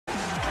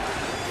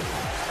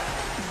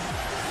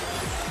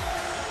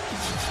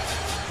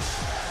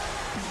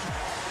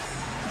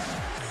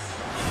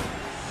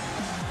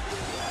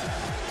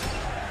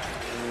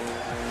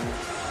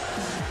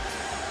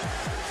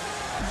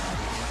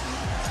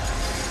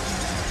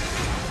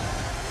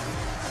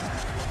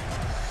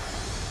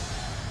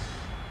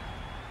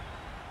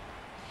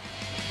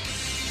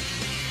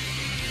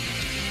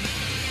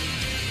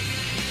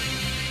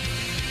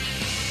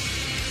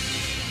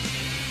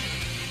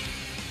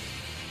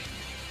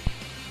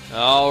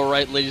All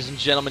right, ladies and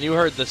gentlemen, you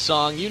heard the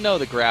song, you know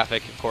the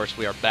graphic. Of course,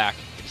 we are back.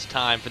 It's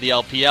time for the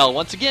LPL.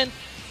 Once again,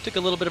 took a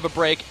little bit of a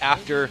break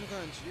after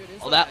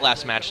that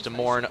last match to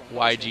mourn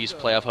YG's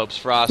playoff hopes.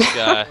 Frost,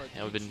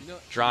 we've been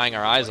drying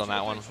our eyes on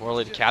that one. World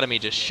Elite Academy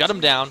just shut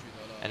them down,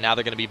 and now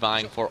they're going to be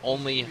vying for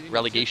only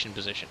relegation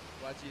position.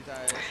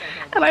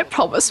 And I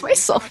promised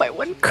myself I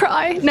wouldn't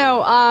cry.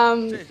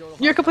 No,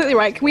 you're completely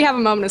right. Can we have a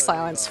moment of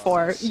silence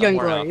for Young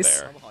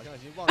Glory's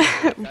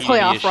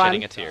playoff run?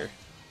 Shedding a tear.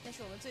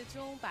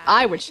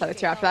 I would shed a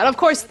tear after that. Of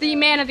course, the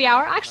man of the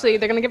hour. Actually,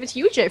 they're going to give it to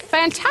you, Jay.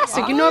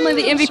 Fantastic. You're normally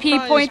the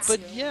MVP points. But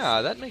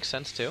yeah, that makes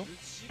sense too.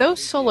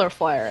 Those solar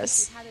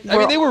flares. I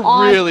mean, they were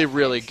really,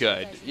 really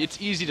good.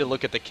 It's easy to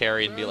look at the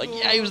carry and be like,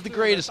 yeah, he was the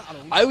greatest.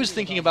 I was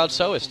thinking about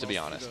Soas, to be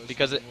honest,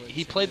 because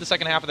he played the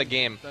second half of the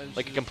game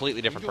like a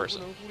completely different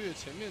person.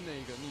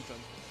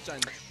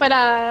 But,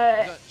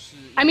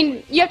 I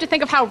mean, you have to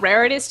think of how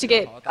rare it is to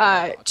get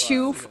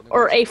 2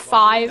 or a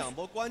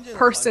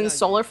 5-person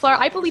solar flare.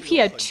 I believe he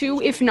had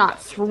 2, if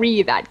not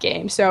 3, that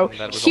game. So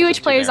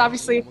huge plays,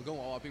 obviously.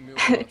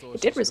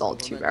 It did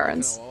result in 2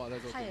 Barons.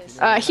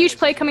 Huge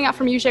play coming out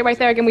from UJ right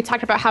there. Again, we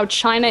talked about how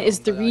China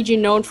is the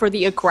region known for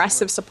the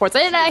aggressive supports.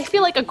 And I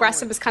feel like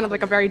aggressive is kind of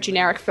like a very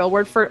generic fill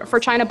word for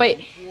China, but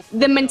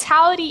the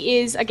mentality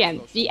is,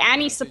 again, the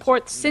Annie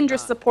support, Syndra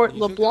support,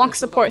 LeBlanc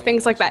support,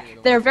 things like that.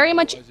 They're very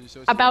much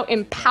about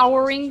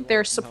empowering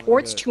their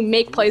supports to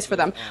make plays for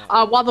them.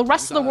 While the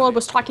rest of the world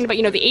was talking about,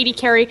 you know, the AD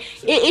carry,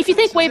 if you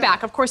think way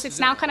back, of course, it's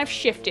now kind of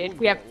shifted.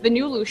 We have the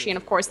new Lucian,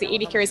 of course, the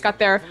AD carries got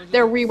their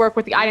rework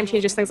with the item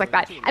changes, things like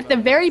that. At the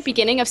very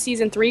beginning of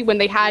Season 3, when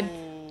they had,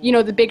 you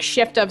know, the big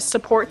shift of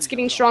supports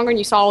getting stronger, and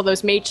you saw all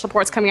those mage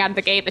supports coming out of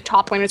the gate. The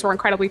top laners were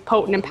incredibly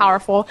potent and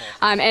powerful,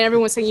 and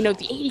everyone was saying, you know,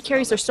 the AD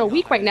carries are so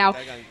weak right now.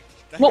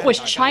 What was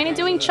China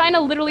doing?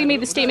 China literally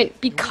made the statement,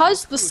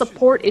 because the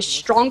support is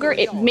stronger,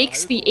 it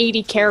makes the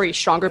AD carry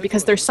stronger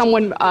because there's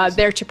someone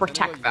there to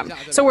protect them.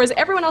 So whereas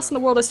everyone else in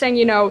the world is saying,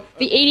 you know,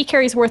 the AD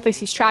carry is worthless,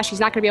 he's trash, he's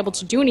not going to be able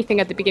to do anything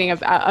at the beginning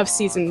of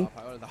Season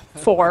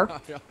 4.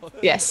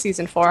 Yes,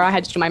 Season 4. I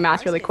had to do my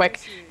math really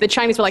quick. The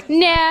Chinese were like,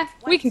 nah,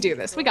 we can do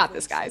this. We got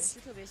this, guys.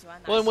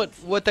 Well, and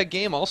what that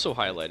game also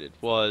highlighted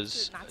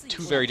was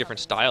 2 very different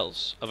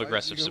styles of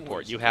aggressive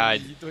support. You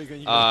had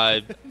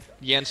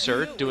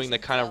Yancer doing the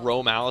kind of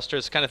roam Alistair.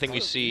 It's the kind of thing we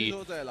see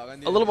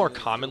a little more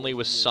commonly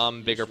with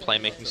some bigger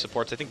playmaking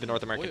supports. I think the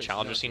North American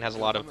Challenger scene has a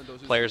lot of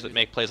players that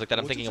make plays like that.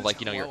 I'm thinking of,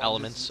 like, you know, your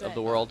Elements of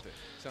the world.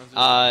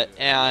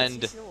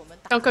 And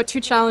don't go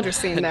too Challenger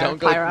scene there,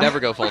 Pyra. Never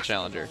go full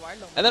Challenger.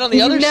 And then on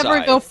the other side...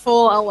 Never go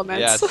full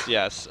Elements.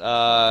 Yes.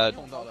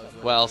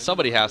 Well,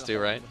 somebody has to,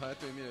 right?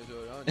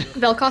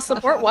 They'll cost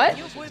support, what?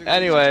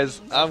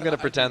 Anyways, I'm going to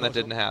pretend that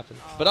didn't happen.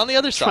 But on the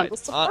other side,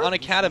 on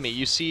Academy,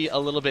 you see a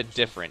little bit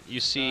different. You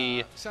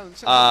see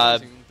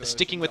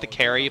sticking with the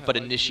carry, but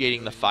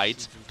initiating the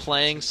fights,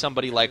 playing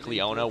somebody like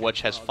Leona,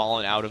 which has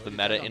fallen out of the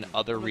meta in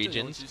other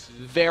regions,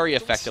 very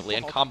effectively,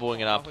 and comboing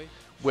it up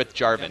with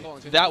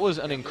Jarvan. That was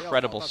an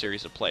incredible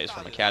series of plays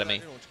from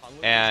Academy,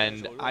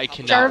 and I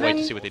cannot wait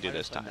to see what they do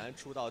this time.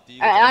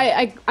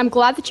 I'm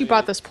glad that you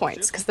brought those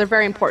points, because they're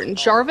very important.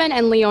 Jarvan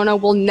and Leona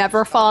will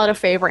never fall out of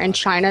favor in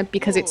China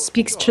because it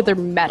speaks to their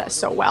meta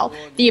so well.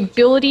 The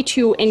ability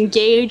to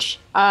engage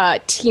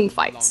team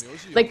fights.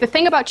 Like, the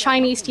thing about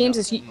Chinese teams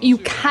is you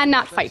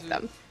cannot fight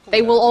them.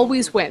 They will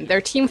always win.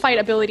 Their team fight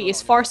ability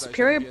is far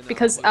superior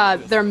because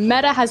their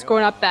meta has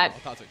grown up that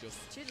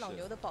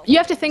you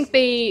have to think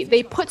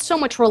they put so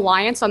much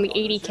reliance on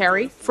the AD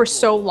carry for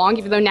so long,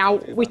 even though now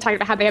we talked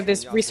about how they have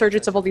this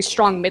resurgence of all these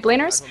strong mid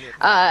laners.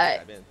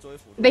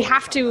 They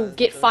have to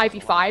get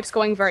 5v5s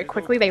going very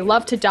quickly. They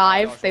love to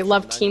dive. They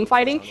love team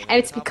fighting. And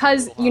it's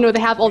because, you know, they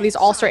have all these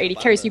all-star AD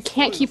carries. You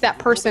can't keep that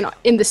person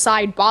in the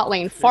side bot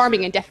lane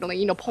farming indefinitely,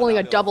 you know, pulling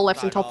a double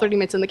lift until 30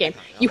 minutes in the game.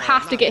 You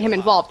have to get him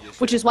involved,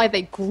 which is why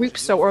they group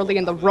so early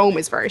and the roam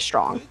is very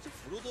strong.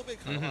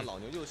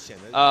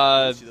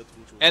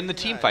 And the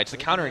team fights, the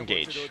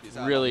counter-engage,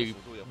 really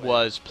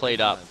was played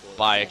up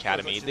by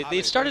Academy.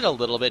 They started a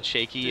little bit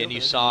shaky, and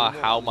you saw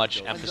how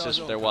much emphasis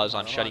there was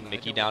on shutting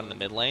Mickey down in the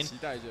mid lane.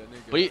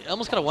 But you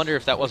almost kind of wonder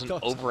if that wasn't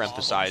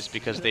overemphasized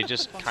because they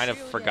just kind of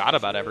forgot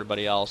about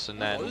everybody else,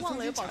 and then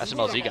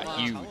SMLZ got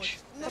huge.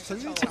 I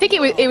think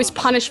it was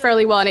punished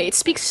fairly well, and it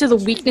speaks to the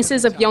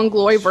weaknesses of Young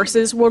Glory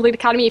versus World Elite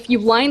Academy. If you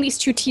line these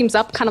two teams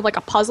up kind of like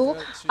a puzzle,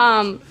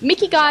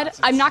 Mickey God,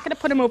 I'm not going to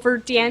put him over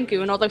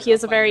Diangoon, although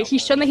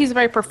he's shown that he's a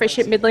very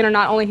proficient mid laner,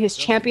 not only in his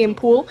champion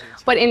pool,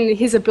 but in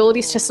his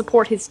abilities to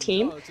support his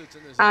team.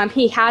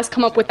 He has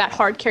come up with that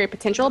hard carry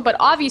potential, but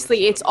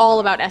obviously it's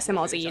all about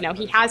SMLZ. You know,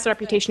 he has the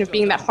reputation of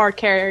being that hard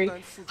carry,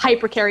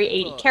 hyper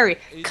carry, AD carry.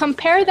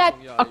 Compare that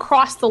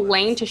across the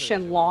lane to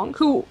Shenlong,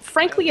 who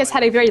frankly has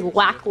had a very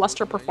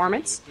lackluster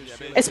performance,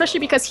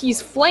 especially because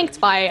he's flanked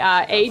by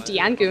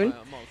Diangoon,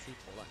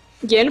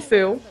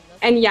 Yanfu,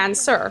 and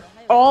Yancer,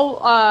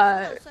 all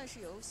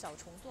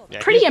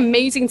pretty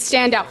amazing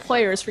standout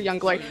players for Young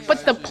Glory.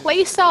 But the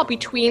playstyle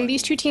between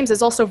these two teams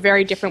is also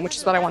very different, which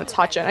is what I want to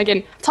touch on.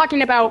 Again,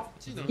 talking about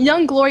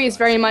Young Glory is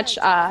very much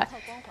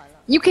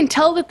you can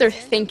tell that they're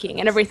thinking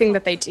and everything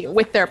that they do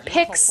with their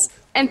picks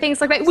and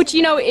things like that, which,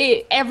 you know,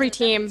 every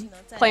team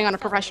playing on a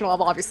professional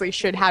level obviously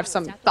should have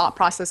some thought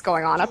process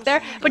going on up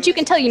there. But you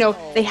can tell, you know,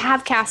 they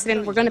have Cassidy,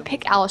 we're going to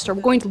pick Alistar,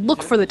 we're going to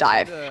look for the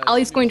dive.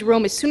 Ali's going to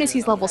roam as soon as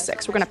he's level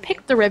 6. We're going to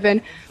pick the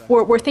Riven.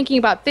 We're thinking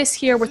about this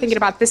here, we're thinking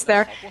about this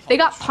there. They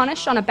got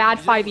punished on a bad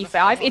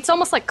 5v5. It's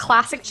almost like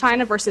classic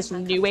China versus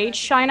New Age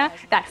China,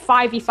 that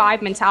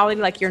 5v5 mentality,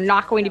 like you're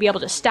not going to be able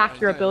to stack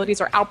your abilities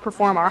or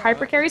outperform our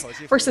hyper carries,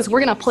 versus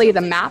we're going to play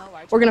the map.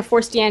 We're going to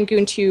force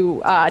Diangoon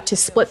to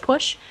split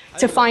push,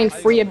 to find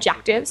free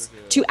objectives,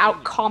 to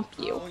out-comp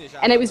you.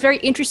 And it was very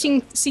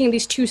interesting seeing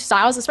these two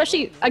styles,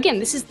 especially, again,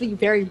 this is the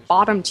very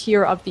bottom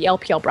tier of the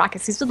LPL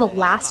brackets. These are the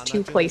last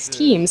 2 place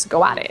teams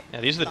go at it.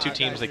 Yeah, these are the 2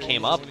 teams that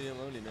came up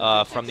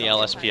from the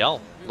LSPL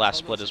last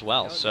split as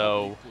well.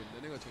 So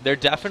they're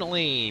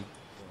definitely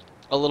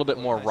a little bit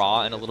more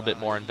raw and a little bit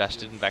more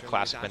invested in that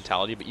classic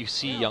mentality, but you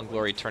see Young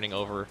Glory turning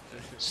over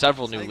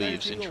several new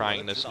leaves and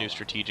trying this new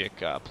strategic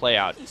play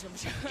out.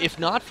 If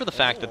not for the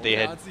fact that they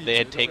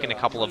had taken a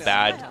couple of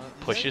bad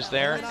pushes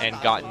there and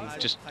gotten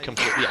just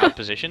completely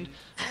outpositioned,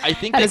 I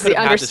think that is the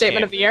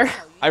understatement of the year.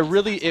 I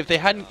really, if they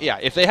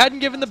hadn't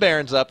given the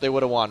Barons up, they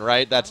would have won,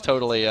 right? That's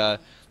totally a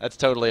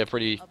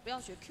pretty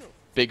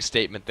big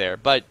statement there.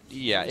 But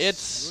yeah,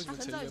 it's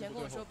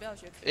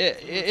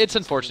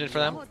unfortunate for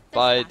them,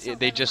 but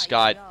they just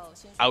got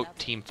out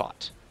team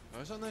fought.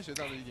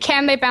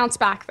 Can they bounce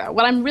back, though?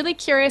 What I'm really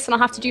curious, and I'll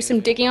have to do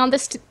some digging on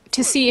this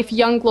to see if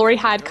Young Glory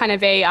had kind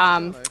of a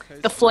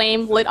the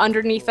flame lit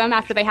underneath them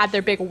after they had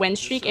their big win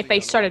streak, if they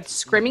started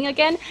scrimming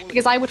again,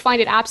 because I would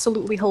find it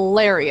absolutely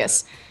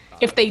hilarious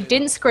if they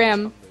didn't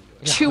scrim,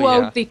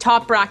 2-0'd the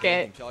top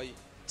bracket,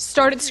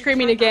 started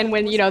screaming again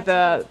when, you know,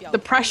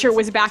 the pressure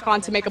was back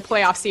on to make a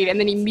playoff seed, and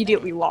then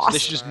immediately lost. They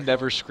should just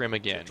never scrim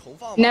again.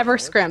 Never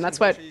scrim. That's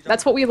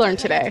what we learned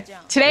today.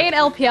 Today in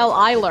LPL,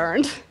 I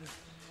learned.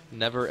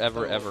 Never,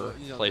 ever, ever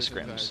play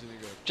scrims.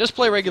 Just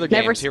play regular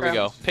games. Here we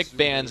go. Pick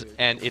bans,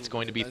 and it's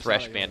going to be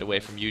Thresh banned away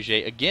from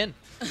UJ again.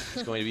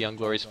 It's going to be Young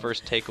Glory's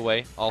first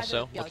takeaway.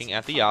 Also, looking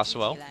at the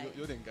Yasuo.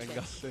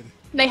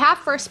 They have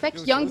first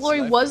pick. Young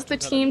Glory was the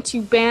team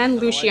to ban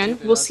Lucian.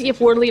 We'll see if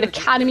World Elite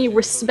Academy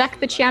respect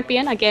the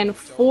champion. Again,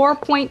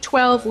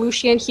 4.12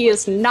 Lucian. He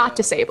is not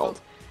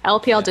disabled.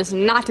 LPL does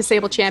not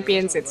disable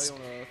champions. It's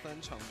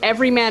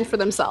every man for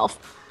themselves.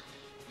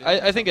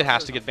 I think it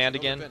has to get banned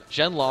again.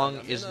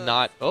 Zhenlong is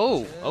not...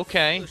 Oh,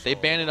 okay. They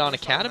banned it on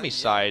Academy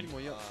side.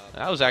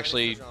 That was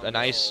actually a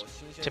nice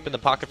tip in the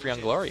pocket for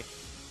Young Glory.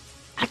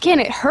 Again,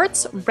 it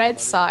hurts red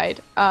side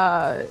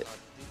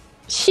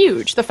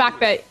huge. The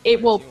fact that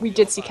we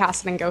did see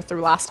Cassidy go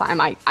through last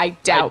time. I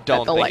doubt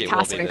that they'll let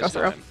Cassidy go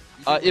through.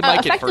 It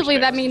might get effectively,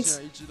 first that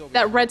means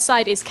that red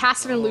side is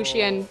Cassidy and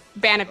Lucian,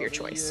 ban of your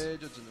choice.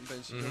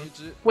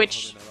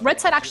 Which, red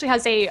side actually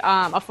has a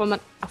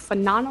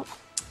phenomenal...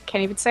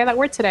 Can't even say that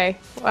word today.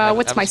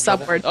 What's my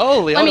sub word?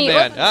 Oh,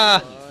 Leona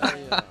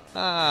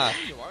ban.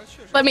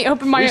 Let me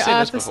open my... We've seen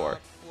this before.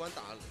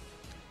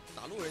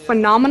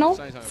 Phenomenal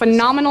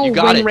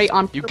win rate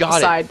on purple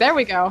side. There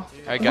we go.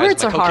 Alright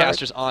guys, my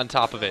co-caster's on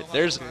top of it.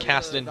 There's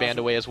Cassidy banned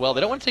away as well. They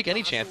don't want to take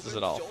any chances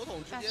at all.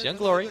 It's Young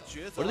Glory.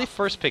 What do they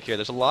first pick here?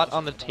 There's a lot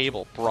on the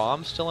table.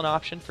 Braum still an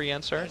option for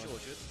Yensur.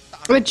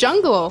 The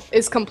jungle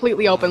is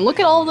completely open. Look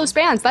at all of those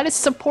bans. That is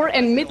support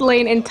and mid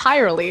lane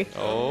entirely.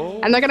 Oh.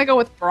 And they're going to go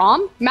with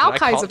Braum.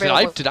 Maokai's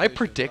available. Did I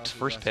predict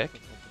first pick?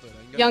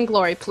 Young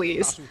Glory,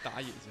 please.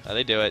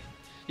 They do it.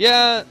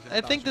 Yeah,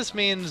 I think this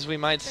means we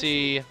might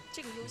see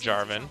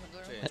Jarvan.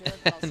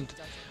 And,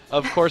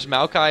 of course,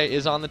 Maokai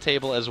is on the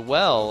table as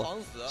well.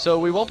 So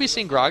we won't be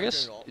seeing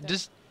Gragas.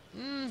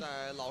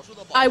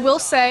 I will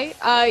say,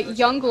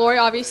 Young Glory,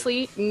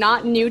 obviously,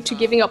 not new to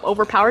giving up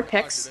overpowered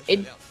picks.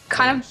 It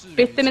kind of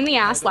bit them in the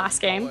ass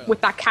last game with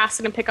that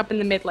Cassidy pickup in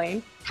the mid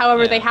lane.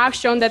 However, they have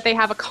shown that they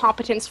have a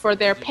competence for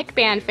their pick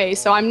ban phase,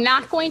 so I'm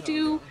not going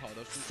to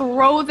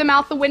throw them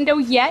out the window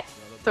yet.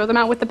 Throw them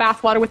out with the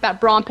bathwater with that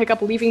Braum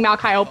pickup, leaving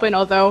Maokai open,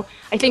 although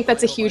I think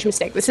that's a huge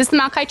mistake. This is the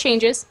Maokai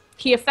changes.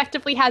 He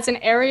effectively has an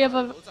area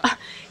of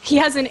he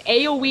has an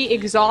AoE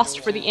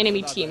exhaust for the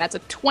enemy team. That's a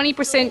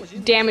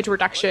 20% damage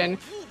reduction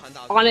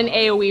on an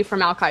AoE for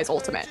Maokai's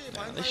ultimate.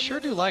 Yeah, they sure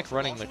do like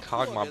running the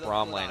Kog'Maw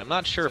Braum lane. I'm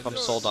not sure if I'm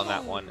sold on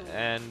that one,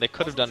 and they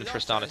could have done a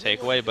Tristana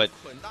takeaway, but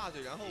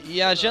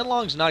yeah,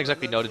 Zhenlong's not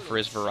exactly noted for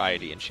his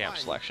variety in champ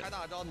selection.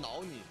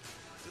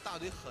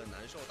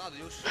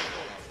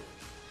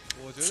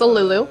 So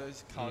Lulu.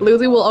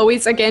 Lulu will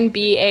always, again,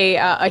 be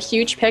a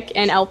huge pick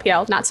in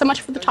LPL. Not so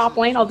much for the top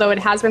lane, although it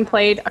has been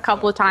played a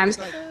couple of times,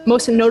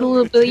 most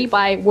notably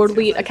by World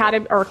Elite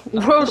Academy, or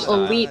World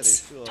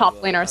Elite's top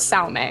laner,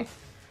 Salme.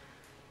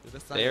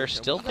 They are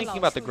still thinking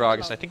about the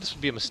Gragas, and I think this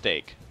would be a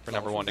mistake for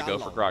 #1 to go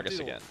for Gragas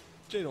again.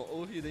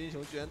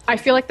 I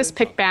feel like this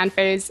pick ban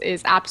phase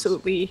is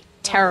absolutely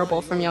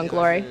terrible from Young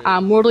Glory.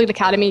 World Elite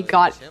Academy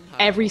got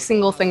every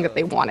single thing that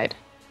they wanted.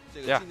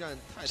 Yeah,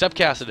 except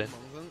Cassidy.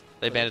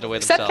 They banned it away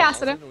themselves.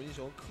 Except Cassidy.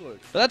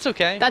 But that's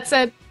okay. That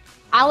said,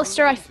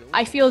 Alistair,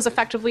 I feel, is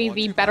effectively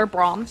the better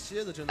Braum,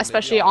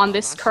 especially on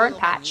this current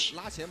patch.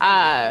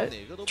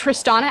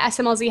 Tristana,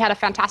 SMLZ had a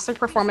fantastic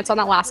performance on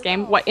that last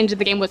game, ended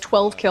the game with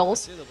 12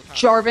 kills.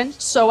 Jarvan,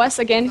 SOAS,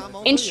 again,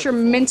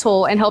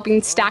 instrumental in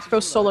helping stack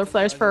those solar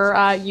flares for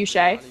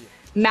Yushe.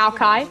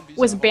 Maokai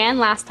was banned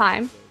last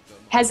time.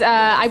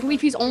 I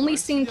believe he's only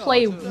seen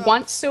play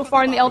once so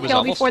far in the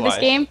LPL before this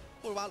game.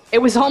 It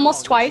was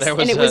almost twice,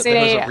 and it was in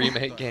a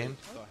remake game.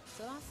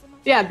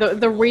 Yeah,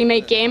 the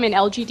remake game in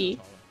LGD.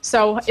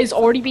 So is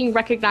already being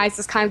recognized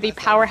as kind of the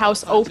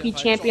powerhouse OP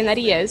champion that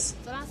he is.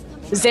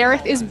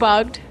 Xerath is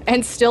bugged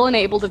and still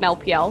enabled in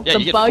LPL. Yeah,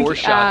 you get 4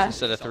 shots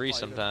instead of 3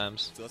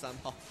 sometimes.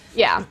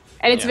 Yeah,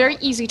 and it's very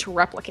easy to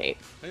replicate.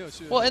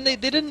 Well, and they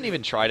didn't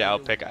even try to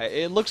outpick.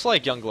 It looks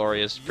like Young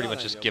Glory has pretty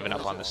much just given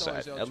up on this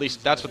set. At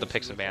least that's what the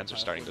picks and bans are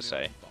starting to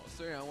say.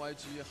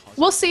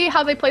 We'll see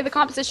how they play the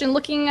competition.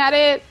 Looking at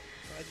it,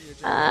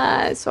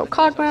 so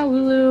Kog'Maw,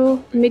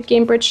 Lulu,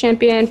 mid-game bridge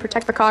champion,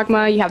 protect the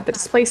Kog'Maw, you have the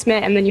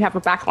displacement, and then you have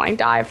a backline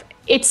dive.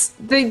 It's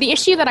the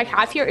issue that I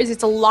have here is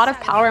it's a lot of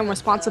power and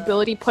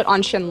responsibility put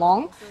on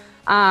Shenlong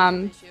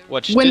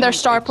when their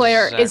star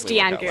player is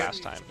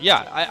Diangu.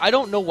 Yeah, I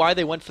don't know why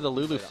they went for the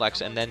Lulu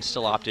flex and then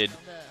still opted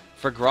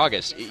for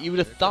Gragas. You would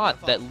have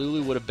thought that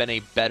Lulu would have been a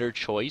better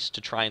choice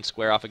to try and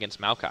square off against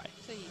Maokai.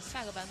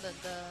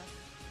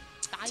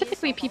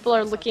 Typically, people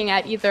are looking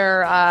at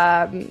either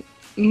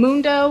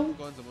Mundo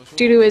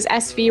due to his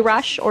SV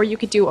rush, or you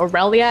could do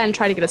Aurelia and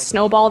try to get a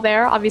snowball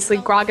there. Obviously,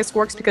 Gragas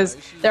works because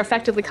they're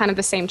effectively kind of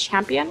the same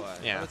champion.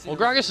 Yeah, well,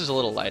 Gragas is a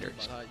little lighter.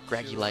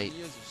 Graggy light.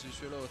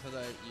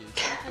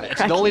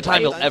 It's the only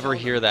time you'll ever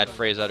hear that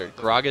phrase uttered.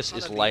 Gragas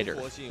is lighter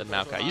than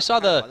Maokai. You saw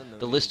the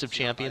list of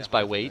champions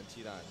by weight?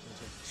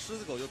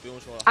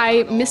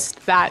 I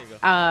missed that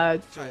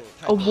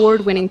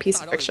award-winning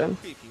piece of fiction.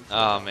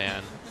 Oh,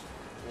 man.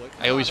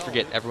 I always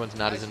forget everyone's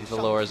not as into the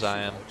lore as I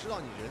am.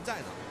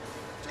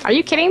 Are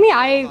you kidding me?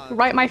 I'm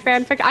writing my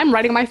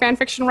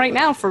fanfiction right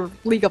now for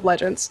League of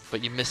Legends.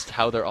 But you missed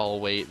how they're all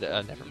weight.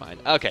 Never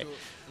mind. Okay.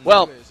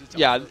 Well,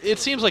 yeah, it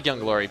seems like Young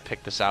Glory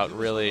picked this out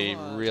really,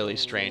 really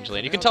strangely.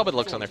 And you can tell by the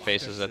looks on their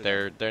faces that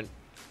they're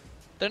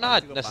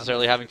not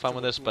necessarily having fun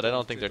with this, but I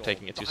don't think they're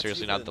taking it too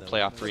seriously now that the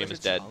playoff dream is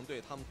dead.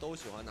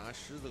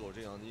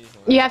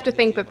 You have to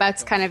think that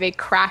that's kind of a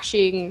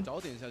crashing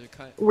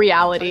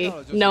reality,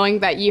 knowing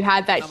that you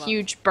had that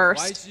huge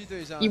burst.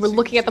 You were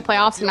looking at the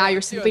playoffs, and now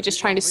you're simply just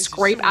trying to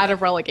scrape out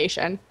of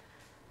relegation.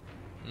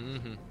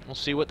 We'll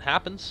see what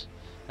happens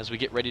as we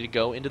get ready to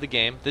go into the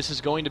game. This is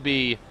going to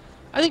be,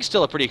 I think,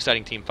 still a pretty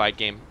exciting team fight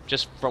game,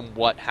 just from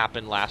what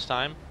happened last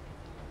time.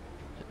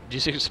 Do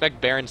you expect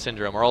Baron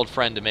Syndrome, our old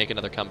friend, to make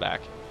another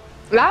comeback?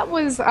 That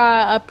was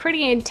a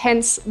pretty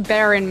intense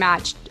Baron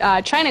match.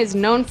 China is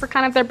known for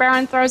kind of their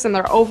Baron throws and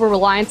their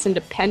over-reliance and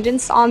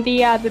dependence on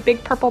the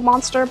big purple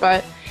monster,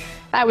 but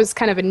that was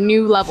kind of a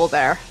new level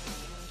there.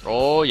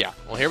 Oh, yeah.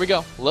 Well, here we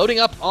go. Loading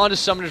up onto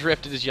Summoner's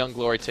Rift. It is Young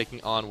Glory taking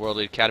on World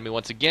Elite Academy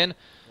once again.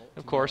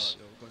 Of course,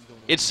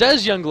 it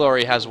says Young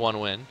Glory has 1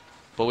 win,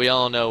 but we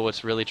all know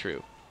what's really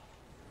true.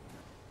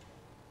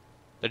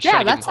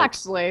 Yeah, that's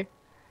actually...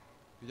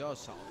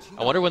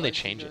 I wonder when they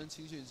change it.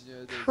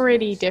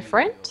 Pretty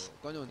different.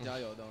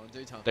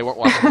 They weren't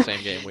watching the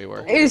same game we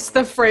were. Is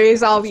the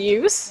phrase I'll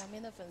use.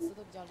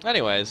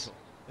 Anyways.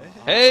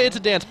 Hey, it's a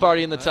dance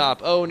party in the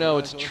top. Oh no,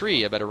 it's a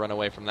tree. I better run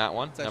away from that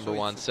one. Number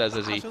 1 says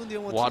as he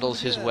waddles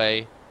his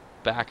way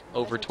back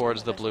over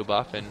towards the blue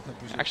buff. And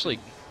actually,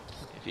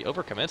 if he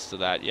overcommits to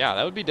that, yeah,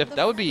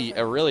 that would be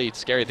a really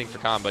scary thing for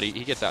Khan, but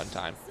he gets out in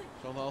time.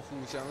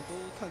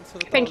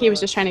 I think he was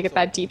just trying to get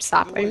that deep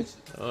stopping.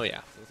 Oh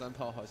yeah.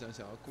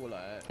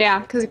 Yeah,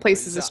 because he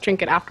places his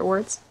trinket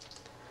afterwards.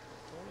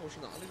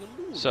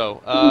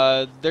 So,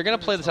 they're going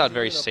to play this out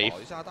very safe,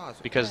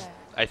 because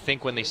I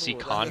think when they see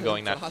Khan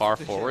going that far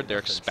forward, they're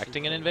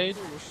expecting an invade.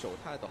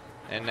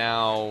 And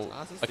now,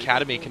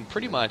 Academy can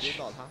pretty much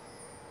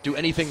do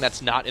anything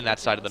that's not in that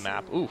side of the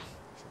map. Ooh.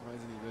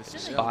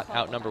 Spot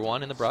out number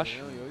 1 in the brush.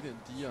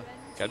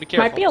 Gotta be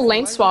careful. Might be a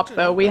lane swap,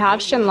 though. We have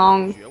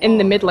Shenlong in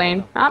the mid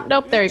lane. Oh,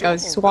 nope, there he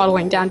goes. He's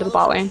waddling down to the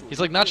bot lane. He's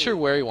like not sure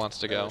where he wants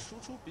to go.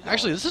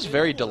 Actually, this is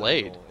very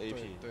delayed.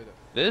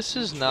 This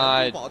is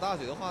not...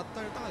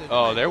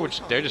 Oh,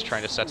 they're just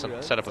trying to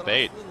set up a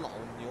bait.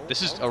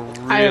 This is a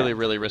really,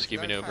 really risky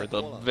maneuver.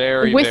 The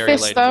very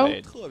late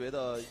invade.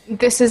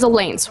 This is a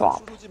lane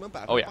swap.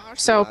 Oh, yeah.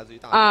 So,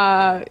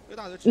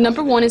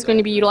 number 1 is going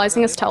to be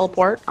utilizing his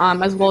teleport,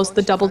 as well as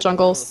the double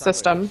jungle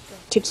system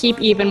to keep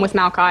even with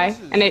Maokai.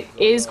 And it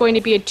is going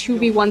to be a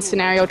 2v1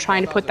 scenario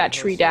trying to put that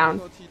tree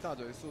down.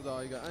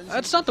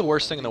 That's not the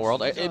worst thing in the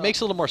world. It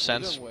makes a little more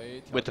sense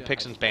with the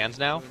picks and bans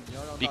now,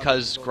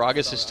 because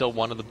Gragas is still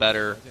one of the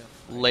better,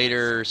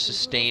 later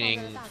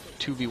sustaining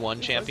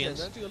 2v1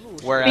 champions,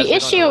 whereas we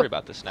don't have to worry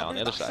about this now on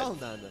the other side.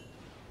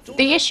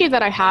 The issue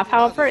that I have,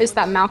 however, is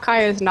that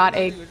Maokai is not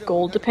a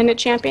gold-dependent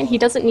champion. He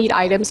doesn't need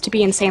items to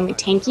be insanely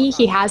tanky.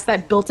 He has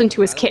that built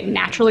into his kit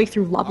naturally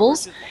through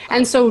levels,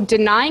 and so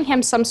denying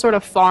him some sort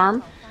of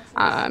farm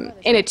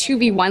in a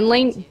 2v1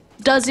 lane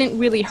doesn't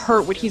really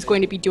hurt what he's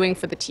going to be doing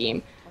for the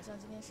team.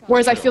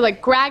 Whereas I feel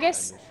like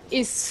Gragas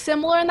is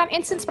similar in that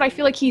instance, but I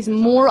feel like he's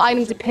more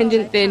item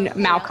dependent than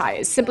Maokai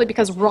is, simply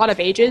because Rod of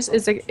Ages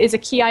is a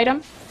key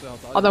item,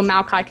 although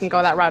Maokai can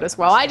go that route as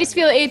well. I just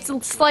feel it's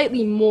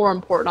slightly more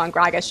important on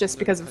Gragas just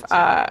because of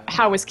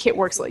how his kit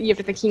works. You have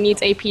to think he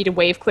needs AP to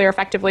wave clear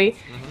effectively.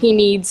 He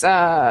needs,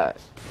 yeah,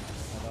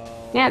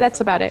 that's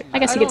about it. I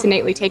guess he gets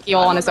innately take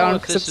Eol on his own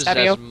because of Stadio.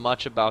 This is as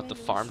much about the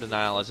farm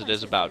denial as it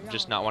is about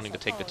just not wanting to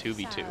take the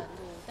 2v2.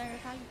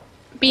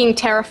 Being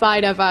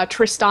terrified of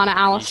Tristana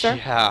Alistar.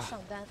 Yeah.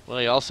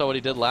 Well, you all saw what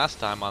he did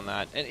last time on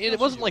that. And it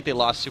wasn't like they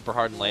lost super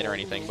hard in late or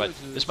anything, but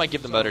this might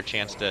give them a better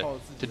chance to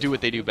do what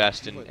they do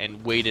best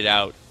and wait it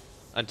out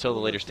until the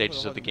later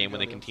stages of the game when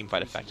they can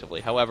teamfight effectively.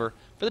 However,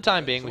 for the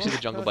time being, we see the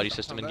Jungle Buddy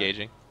system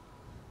engaging.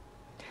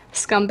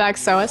 Scumbag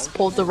Soas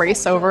pulled the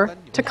race over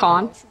to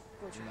Khan.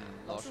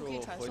 Ooh,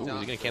 is he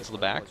going to cancel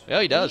the back?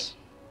 Yeah, he does.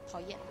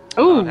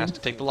 Ooh. Khan has to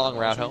take the long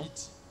route home.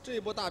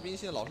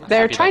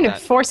 They're trying to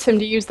force him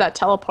to use that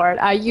teleport.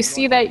 You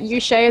see that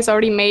Yushe has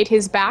already made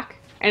his back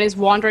and is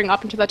wandering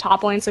up into the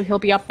top lane, so he'll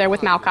be up there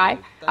with Maokai.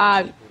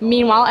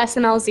 Meanwhile,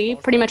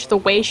 SMLZ, pretty much the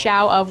Wei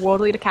Xiao of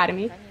World Elite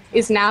Academy,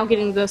 is now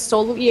getting the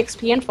solo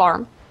EXP and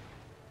farm.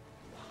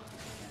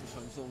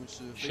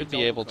 Should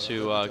be able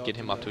to get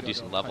him up to a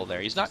decent level there.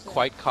 He's not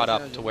quite caught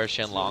up to where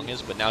Shenlong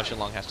is, but now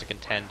Shenlong has to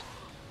contend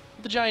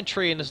with the giant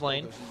tree in his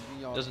lane.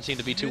 Doesn't seem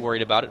to be too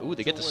worried about it. Ooh,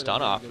 they get the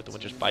stun off with the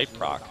Winter's Bite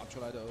proc.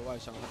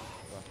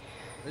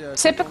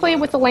 Typically,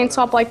 with a lane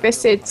swap like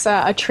this, it's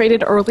a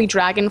traded early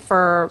dragon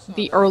for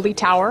the early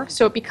tower,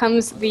 so it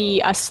becomes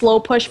a slow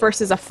push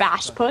versus a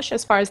fast push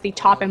as far as the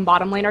top and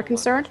bottom lane are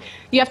concerned.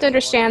 You have to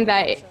understand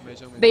that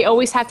they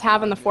always have to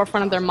have on the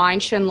forefront of their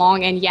mind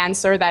Shenlong and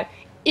Yanser that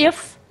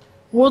if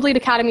World Elite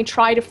Academy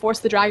try to force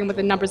the dragon with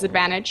a numbers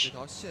advantage,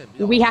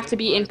 we have to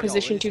be in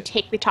position to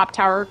take the top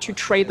tower to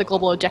trade the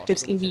global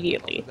objectives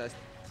immediately.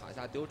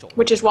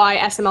 Which is why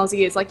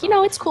SMLZ is like, you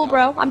know, it's cool,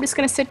 bro. I'm just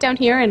going to sit down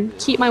here and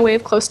keep my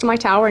wave close to my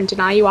tower and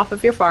deny you off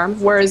of your farm.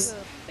 Whereas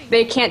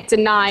they can't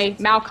deny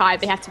Maokai.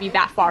 They have to be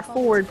that far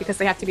forward because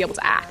they have to be able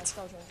to act.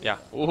 Yeah.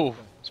 Ooh,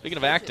 speaking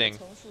of acting,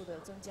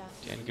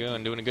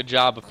 Diangun doing a good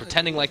job of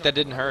pretending like that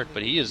didn't hurt,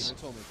 but he is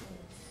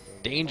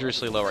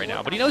dangerously low right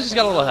now. But he knows he's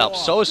got a little help.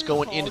 So's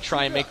going in to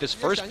try and make this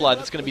first blood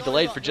that's going to be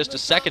delayed for just a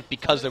second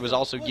because there was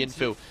also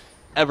Yinfu,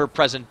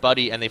 ever-present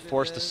buddy, and they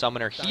forced the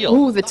summoner heal.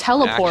 Ooh, the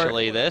teleport.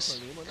 Actually,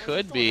 this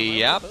could be,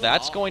 yep,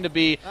 that's going to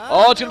be,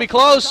 oh, it's going to be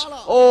close.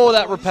 Oh,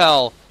 that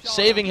repel,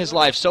 saving his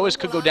life. Soas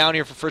could go down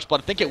here for first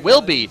blood. I think it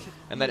will be,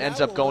 and then ends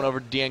up going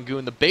over to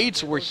Diangun. The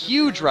baits were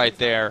huge right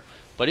there,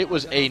 but it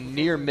was a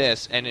near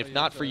miss, and if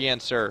not for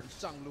Yanser,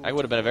 that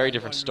would have been a very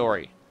different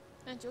story.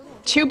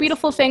 Two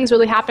beautiful things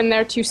really happened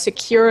there to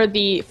secure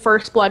the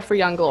first blood for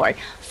Young Glory.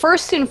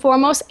 First and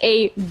foremost,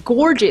 a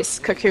gorgeous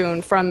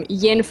cocoon from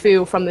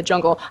Yinfu from the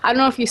jungle. I don't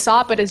know if you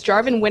saw it, but as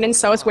Jarvan went and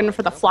Soas went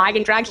for the flag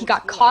and drag, he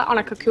got caught on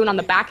a cocoon on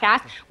the back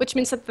half, which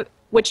meant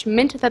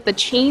that the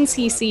chain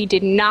CC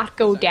did not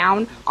go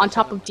down on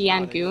top of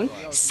Diangun.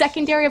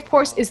 Secondary, of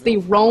course, is the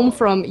roam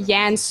from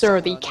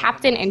Yanser, the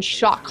captain and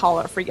shot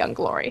caller for Young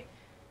Glory.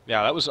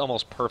 Yeah, that was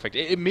almost perfect.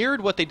 It mirrored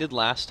what they did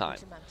last time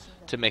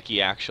to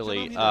Mickey,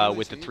 actually,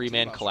 with the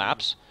three-man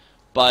collapse.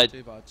 But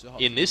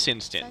in this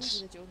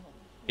instance,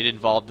 it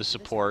involved the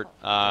support,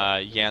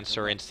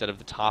 Yanser, instead of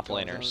the top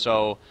laner.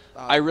 So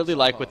I really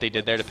like what they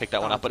did there to pick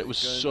that one up, but it was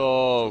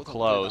so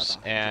close,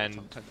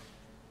 and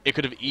it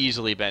could have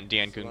easily been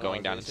Diangun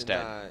going down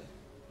instead.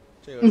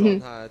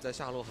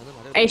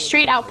 A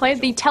straight outplay.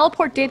 The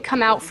teleport did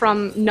come out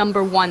from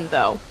number 1,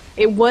 though.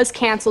 It was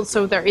cancelled,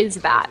 so there is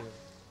that.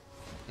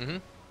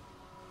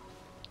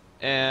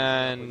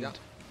 And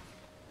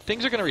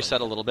things are going to reset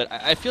a little bit.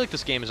 I feel like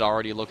this game is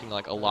already looking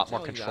like a lot more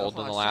controlled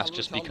than the last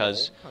just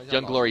because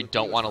Young Glory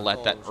don't want to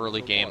let that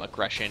early game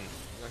aggression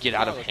get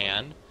out of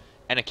hand.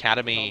 And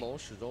Academy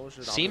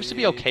seems to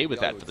be okay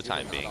with that for the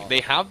time being. They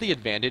have the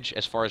advantage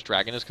as far as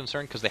Dragon is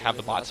concerned because they have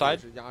the bot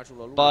side.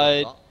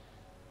 But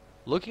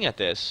looking at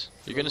this,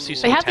 you're going to see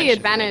some They have the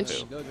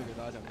advantage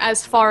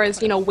as far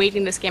as, you know,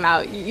 waiting this game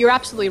out. You're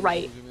absolutely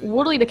right.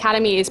 World Elite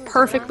Academy is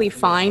perfectly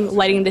fine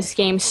letting this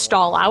game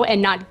stall out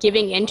and not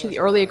giving in to the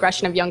early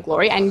aggression of Young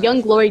Glory. And Young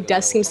Glory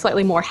does seem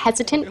slightly more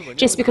hesitant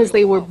just because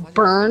they were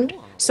burned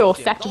so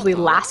effectively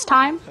last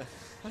time.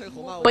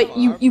 But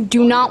you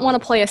do not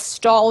want to play a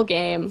stall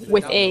game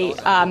with a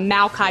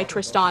Maokai,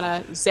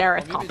 Tristana,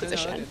 Xerath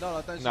composition.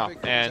 No,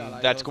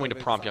 and that's going to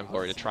prompt Young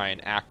Glory to try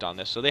and act on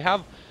this. So they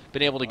have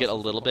been able to get a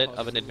little bit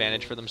of an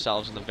advantage for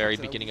themselves in the very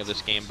beginning of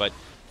this game, but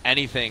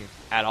anything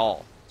at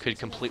all could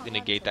completely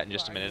negate that in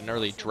just a minute. An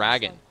early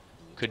Dragon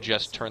could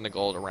just turn the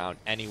gold around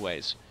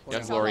anyways.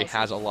 Young Glory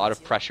has a lot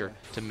of pressure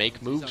to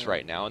make moves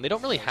right now, and they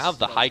don't really have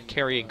the high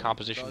carrying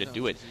composition to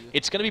do it.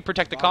 It's going to be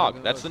Protect the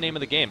Cog. That's the name of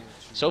the game.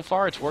 So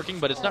far it's working,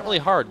 but it's not really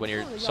hard when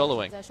you're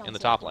soloing in the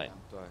top lane.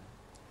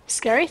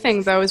 Scary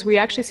thing, though, is we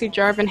actually see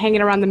Jarvan hanging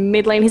around the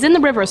mid lane. He's in the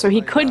river, so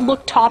he could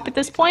look top at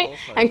this point,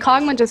 and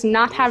Kog'Maw does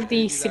not have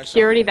the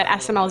security that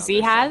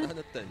SMLZ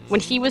had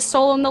when he was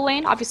solo in the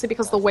lane, obviously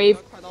because the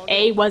wave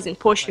A wasn't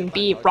pushed and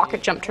B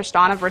rocket jumped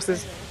Tristana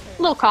versus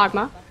little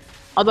Kog'Maw.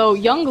 Although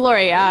Young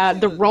Glory,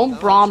 the roam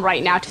Braum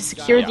right now to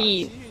secure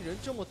the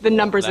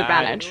numbers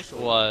advantage. That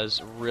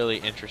was really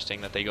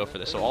interesting that they go for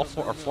this. So all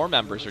four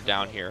members are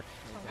down here.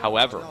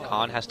 However,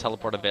 Khan has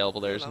teleport available.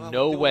 There's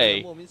no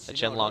way that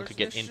Shenlong could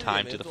get in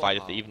time to the fight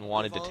if they even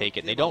wanted to take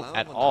it. And they don't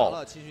at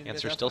all.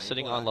 Answer still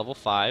sitting on level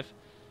 5,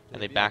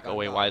 and they back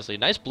away wisely.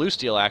 Nice blue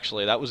steal,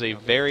 actually. That was a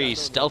very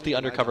stealthy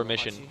undercover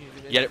mission,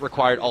 yet it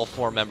required all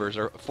four members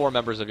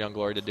of Young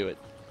Glory to do it.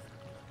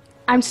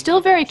 I'm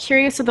still very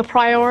curious of the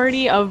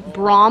priority of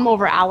Braum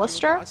over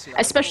Alistar,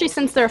 especially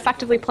since they're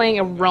effectively playing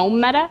a roam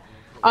meta.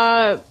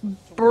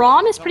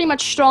 Braum is pretty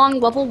much strong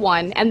level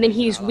 1, and then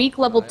he's weak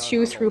level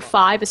 2 through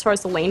 5 as far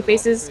as the lane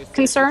phase is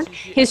concerned.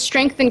 His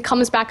strength then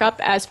comes back up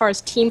as far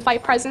as team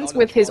fight presence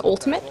with his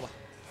ultimate,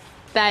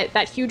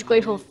 that huge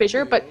glacial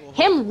fissure, but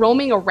him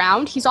roaming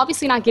around, he's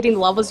obviously not getting the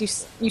levels.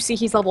 You see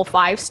he's level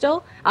 5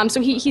 still,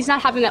 so he's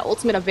not having that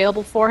ultimate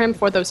available for him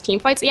for those team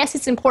fights. Yes,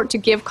 it's important to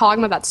give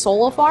Kog'Maw that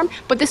solo farm,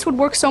 but this would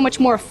work so much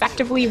more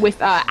effectively with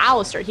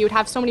Alistar. He would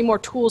have so many more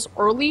tools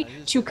early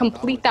to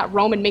complete that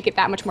roam and make it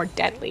that much more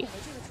deadly.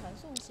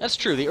 That's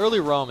true. The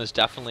early roam is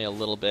definitely a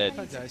little bit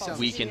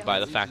weakened by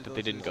the fact that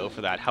they didn't go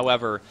for that.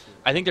 However,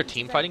 I think their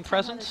team fighting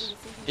presence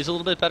is a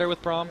little bit better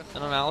with Braum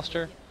than on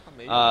Alistar.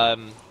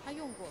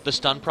 The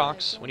stun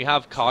procs, when you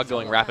have Cog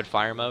going rapid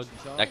fire mode,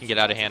 that can get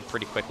out of hand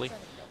pretty quickly.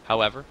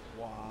 However,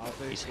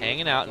 he's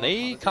hanging out,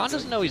 and Khan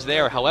doesn't know he's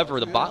there.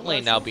 However, the bot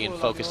lane now being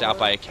focused out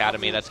by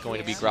Academy, that's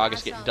going to be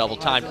Gragas getting double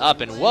timed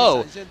up, and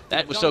whoa,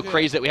 that was so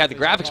crazy that we had the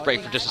graphics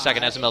break for just a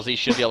second. SMLZ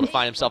should be able to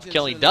find himself a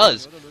kill, and he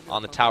does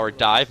on the tower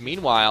dive.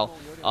 Meanwhile,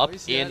 up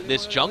in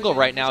this jungle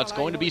right now, it's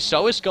going to be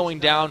Sois going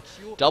down.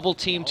 Double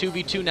team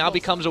 2v2 now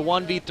becomes a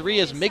 1v3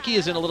 as Mickey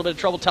is in a little bit of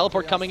trouble.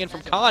 Teleport coming in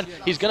from Khan.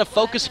 He's going to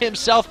focus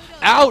himself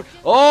out.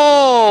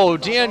 Oh,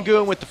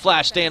 Diangoon with the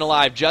flash staying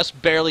alive just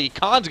barely.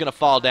 Khan's going to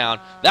fall down.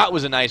 That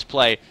was a nice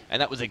play,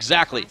 and that was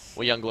exactly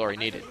what Young Glory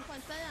needed.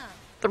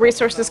 The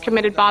resources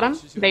committed bottom.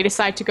 They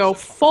decide to go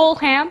full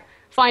ham,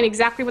 find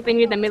exactly what they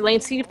need in the mid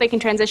lane, see if they can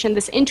transition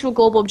this into a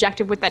global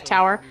objective with that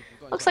tower.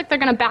 Looks like they're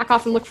going to back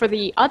off and look for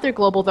the other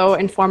global, though,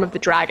 in form of the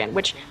dragon,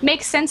 which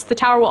makes sense. The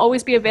tower will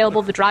always be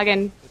available. The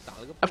dragon,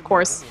 of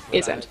course,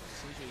 isn't.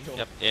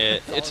 Yep,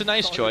 it's a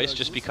nice choice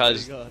just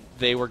because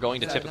they were going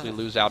to typically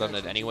lose out on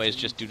it anyways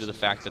just due to the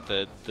fact that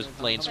the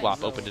lane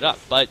swap opened it up.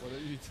 But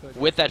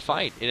with that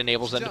fight, it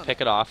enables them to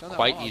pick it off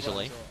quite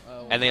easily,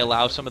 and they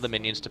allow some of the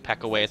minions to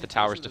peck away at the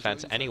tower's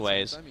defense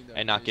anyways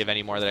and not give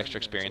any more of that extra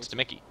experience to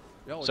Mickey.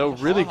 So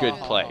really good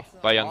play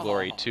by Young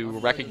Glory to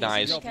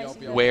recognize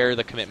where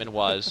the commitment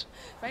was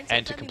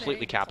and to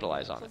completely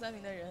capitalize on it.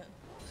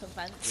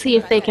 See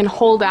if they can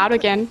hold out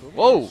again.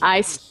 Whoa!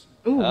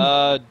 Ooh.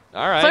 All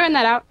right. Clearing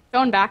that out,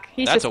 going back.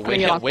 He's That's just a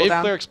putting it on wave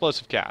cooldown. clear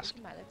explosive cask.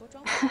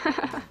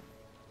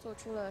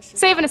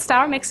 Saving its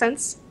tower makes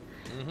sense.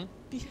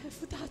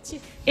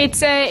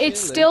 It's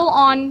still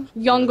on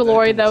Young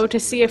Glory, though, to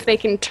see if they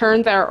can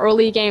turn their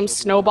early game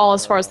snowball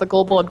as far as the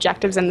global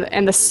objectives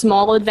and the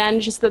small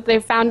advantages that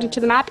they've found into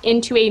the map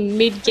into a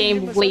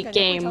mid-game,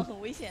 late-game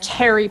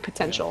carry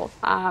potential.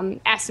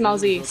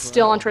 SMLZ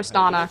still on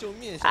Tristana.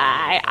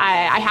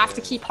 I have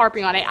to keep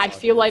harping on it. I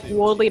feel like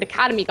World League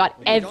Academy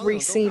got every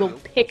single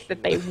pick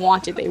that they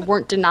wanted. They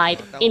weren't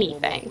denied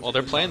anything. Well,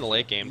 they're playing the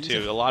late game,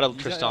 too. A lot of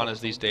Tristanas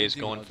these days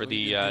going for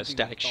the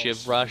static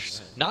Shiv rush.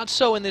 Not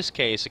so in this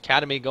case.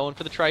 Academy going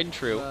for the tried and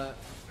true.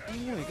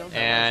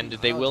 And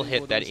they will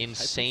hit that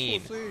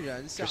insane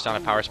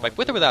Tristana power spike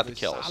with or without the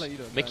kills.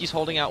 Mickey's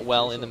holding out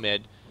well in the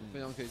mid.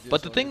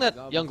 But the thing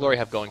that Young Glory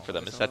have going for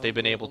them is that they've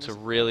been able to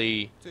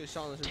really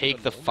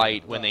take the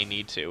fight when they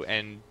need to,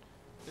 and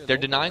they're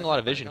denying a lot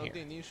of vision here.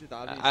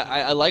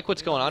 I like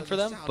what's going on for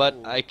them, but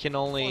I can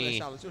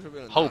only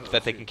hope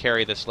that they can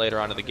carry this later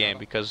on in the game,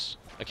 because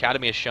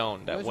Academy has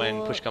shown that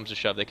when push comes to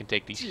shove, they can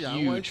take these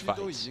huge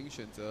fights.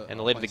 And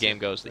the later the game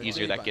goes, the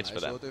easier that gets for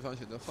them.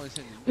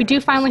 We do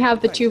finally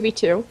have the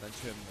 2v2.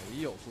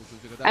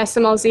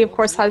 SMLZ, of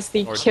course, has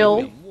the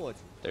kill.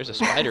 There's a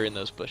spider in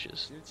those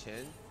bushes.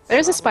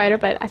 There's a spider,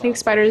 but I think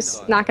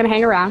spider's not going to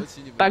hang around.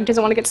 Bug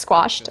doesn't want to get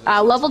squashed.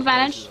 Level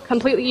advantage,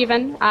 completely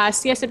even.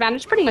 CS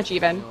advantage, pretty much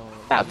even.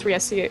 About 3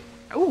 SC.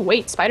 Oh,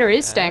 wait, spider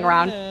is staying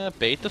around.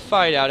 Bait the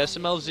fight out.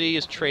 SMLZ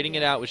is trading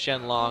it out with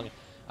Shenlong.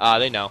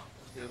 They know.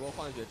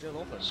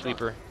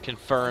 Sweeper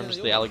confirms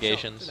the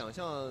allegations.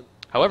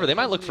 However, they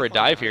might look for a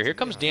dive here. Here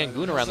comes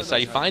Diangoon around the side.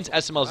 He finds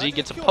SMLZ,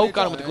 gets a poke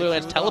on him with the Glue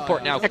Lance.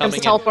 Teleport now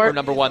coming in for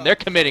number 1. They're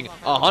committing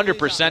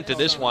 100% to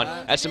this one.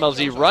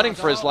 SMLZ running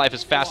for his life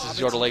as fast as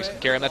his Yordle legs can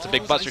carry him. That's a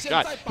big buster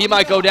shot. He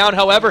might go down,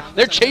 however.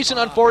 They're chasing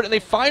on forward, and they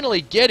finally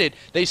get it.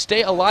 They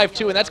stay alive,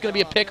 too, and that's going to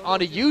be a pick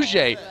onto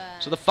Yuji.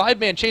 So the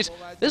 5-man chase.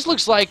 This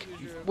looks like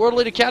World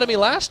League Academy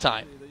last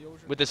time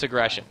with this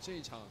aggression.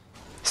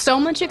 So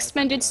much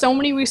expended, so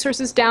many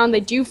resources down.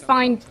 They do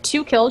find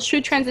 2 kills,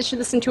 should transition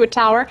this into a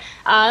tower.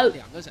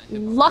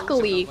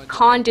 Luckily,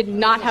 Khan did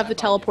not have the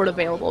teleport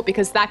available,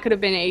 because that could have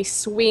been a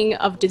swing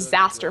of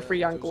disaster for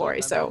Young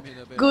Glory. So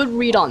good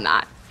read on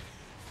that.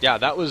 Yeah,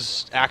 that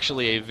was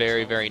actually a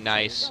very, very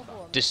nice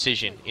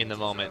decision in the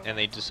moment, and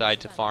they decide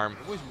to farm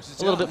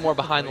a little bit more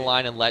behind the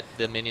line and let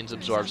the minions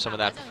absorb some of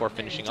that before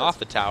finishing off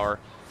the tower.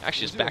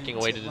 Actually, just backing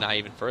away to deny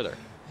even further.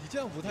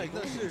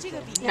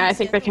 Yeah, I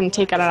think they can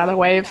take out another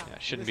wave. Yeah,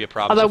 shouldn't be a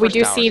problem. Although we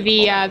do see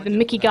the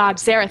Mickey God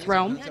Xerath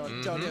roam.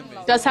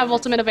 Does have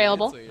ultimate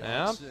available.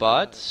 Yeah,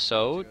 but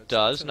so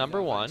does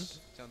 #1.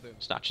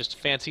 It's not just a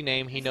fancy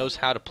name. He knows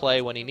how to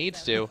play when he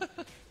needs to.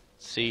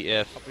 See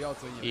if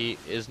he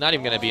is not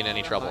even going to be in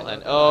any trouble.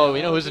 And oh,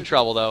 you know who's in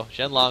trouble though?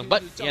 Shenlong.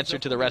 But the answer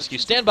to the rescue.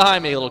 Stand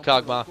behind me, little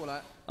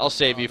Kog'Maw. I'll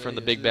save you from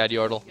the big bad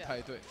Yordle.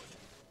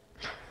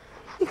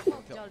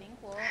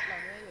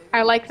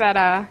 I like that.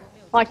 I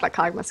like that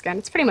Kog'Maw skin.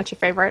 It's pretty much a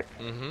favorite.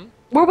 Mm-hmm.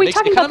 Were we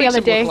talking about the other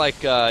day?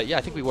 Like, yeah,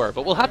 I think we were.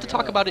 But we'll have to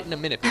talk about it in a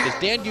minute because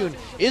Dangyun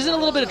is in a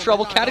little bit of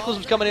trouble.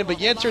 Cataclysm's coming in, but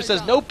Yancer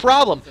says, no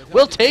problem.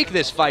 We'll take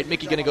this fight.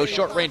 Mickey going to go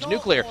short-range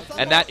nuclear,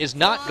 and that is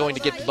not going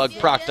to get the bug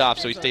procced off,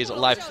 so he stays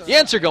alive.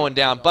 Yancer going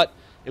down, but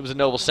it was a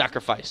noble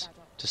sacrifice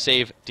to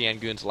save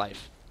Dangyun's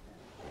life.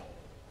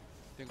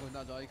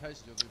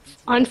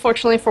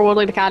 Unfortunately for World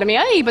League Academy,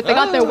 hey, but they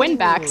got their win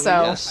back, so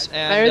yes,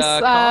 and,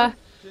 there's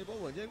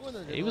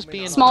he was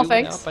being small dueled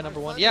things out by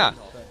 #1. Yeah.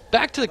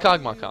 Back to the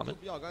Kog'Maw comment.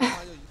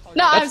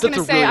 No, I was going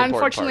to say, really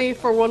unfortunately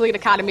for World League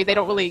Academy, they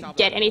don't really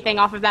get anything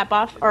off of that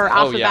buff, or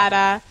off of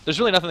that, There's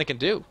really nothing they can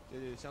do.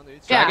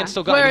 yeah, Dragon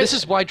still got it. This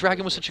is why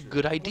Dragon was such a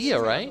good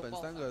idea, right?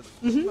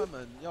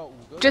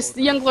 Just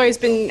Young Glory's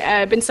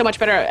been so much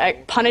better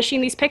at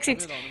punishing these picks.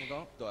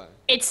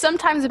 It's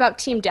sometimes about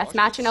team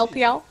deathmatch in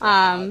LPL,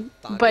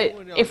 but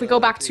if we go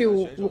back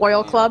to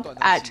Royal Club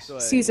at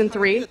Season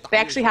 3, they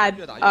actually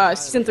had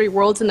Season 3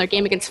 Worlds in their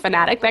game against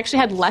Fnatic. They actually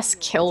had less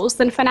kills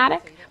than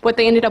Fnatic, but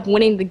they ended up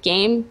winning the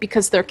game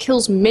because their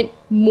kills meant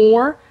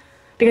more,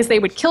 because they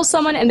would kill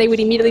someone and they would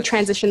immediately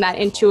transition that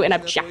into an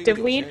objective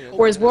lead,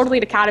 whereas World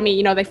League Academy,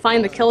 you know, they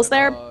find the kills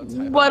there,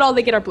 but all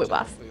they get are blue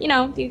buff. You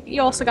know,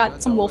 you also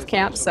got some wolf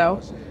camp, so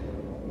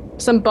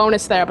some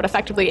bonus there, but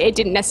effectively it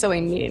didn't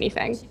necessarily mean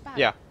anything.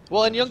 Yeah.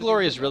 Well, and Young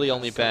Glory has really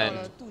only been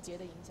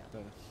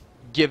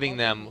giving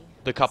them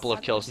the couple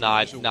of kills,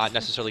 not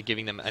necessarily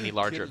giving them any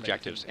larger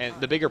objectives. And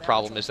the bigger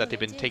problem is that they've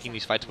been taking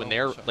these fights when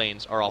their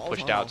lanes are all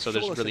pushed out, so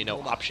there's really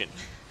no option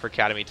for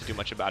Academy to do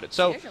much about it.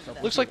 So,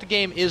 looks like the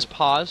game is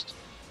paused,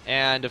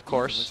 and of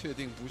course,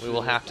 we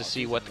will have to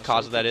see what the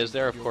cause of that is.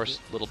 There are, of course,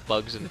 little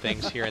bugs and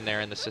things here and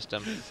there in the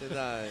system.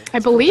 I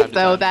believe,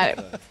 though,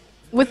 that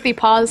with the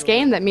pause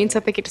game, that means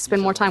that they get to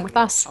spend more time with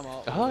us.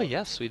 Oh,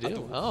 yes, we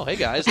do. Oh, hey,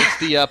 guys, it's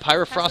the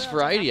Pyrofrost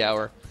Variety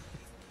Hour.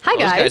 Hi,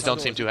 guys. Those guys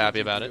don't seem too happy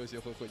about it.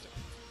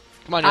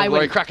 Come on, Young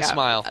Glory, crack a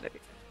smile.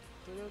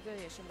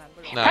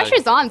 No,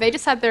 pressure's on. They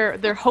just had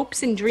their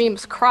hopes and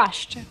dreams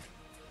crushed.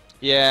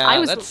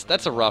 Yeah,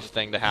 that's a rough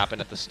thing to happen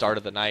at the start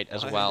of the night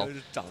as well.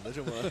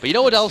 But you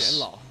know what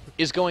else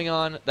is going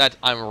on that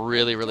I'm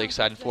really, really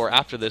excited for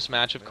after this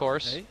match, of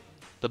course?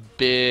 The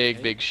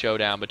big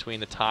showdown between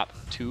the top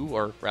two,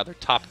 or rather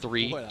top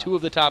three, two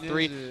of the top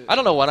three. I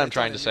don't know what I'm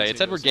trying to say. It's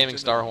Edward Gaming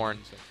Starhorn.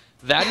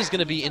 That is going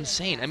to be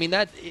insane. I mean,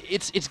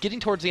 it's getting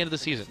towards the end of the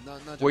season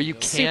where you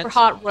can't. Super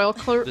Hot Royal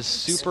Club. The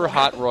Super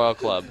Hot Royal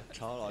Club.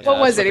 What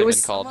was it? It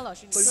was called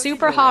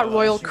Super Hot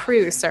Royal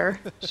Crew, sir.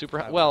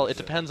 Well, it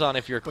depends on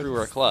if you're a crew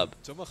or a club.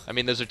 I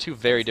mean, those are two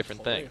very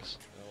different things.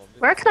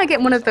 Where can I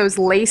get one of those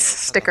lace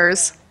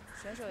stickers?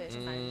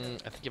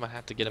 I think you might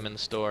have to get them in the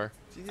store.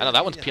 I know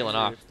that one's peeling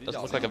off.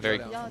 Doesn't look like a very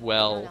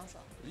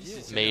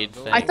well-made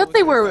thing. I thought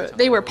they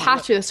were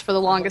patches for the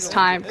longest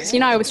time, because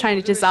I was trying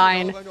to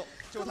design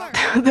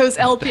those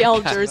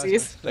LPL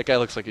jerseys. That guy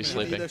looks like he's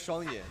sleeping.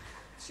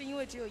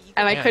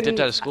 And I couldn't. Dipped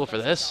out of school for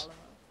this.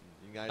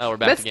 Oh, we're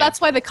back again.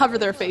 That's why they cover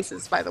their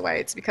faces, by the way.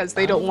 It's because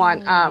they don't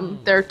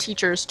want their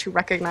teachers to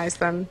recognize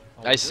them.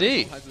 I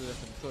see.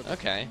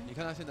 Okay.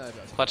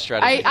 Clutch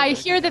strategy. I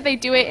hear that they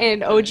do it in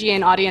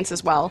OGN audience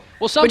as well.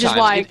 Well, sometimes. Which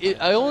is why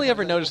I only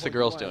ever noticed the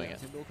girls doing it.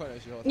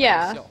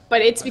 Yeah,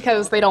 but it's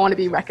because they don't want to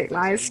be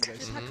recognized.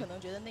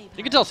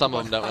 You can tell some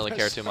of them don't really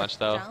care too much,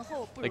 though.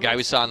 The guy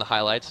we saw in the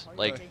highlights,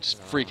 like, just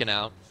freaking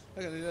out.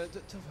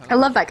 I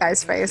love that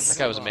guy's face. That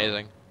guy was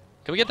amazing.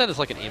 Can we get that as,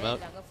 like, an emote?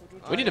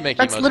 We need to make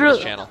emotes on this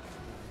channel.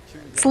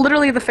 It's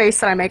literally the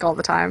face that I make all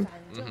the time.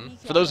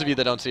 For those of you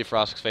that don't see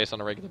Frost's face on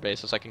a regular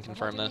basis, I can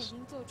confirm this.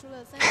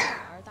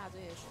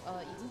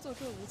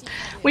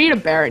 We need a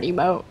Baron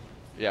emote.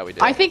 Yeah, we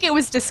do. I think it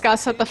was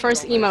discussed that the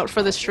first emote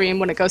for the stream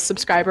when it goes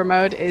subscriber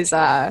mode is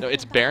no,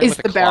 it's Baron with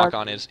a clock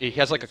on his. He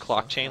has like a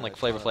clock chain, like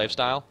Flavor Flav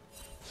style,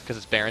 because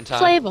it's Baron time.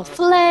 Flavor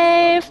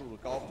Flav.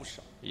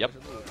 Yep.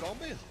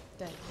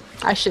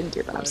 I shouldn't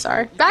do that. I'm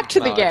sorry. Back to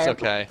the game. It's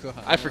okay.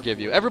 I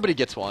forgive you. Everybody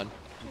gets one.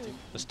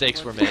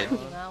 Mistakes were made.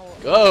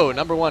 Go,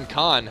 #1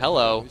 Khan.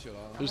 Hello.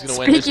 Who's going to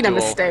win this duel? Speaking of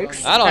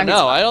mistakes. I don't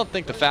know. I don't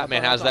think the fat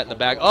man has that in the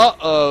bag.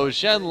 Uh-oh,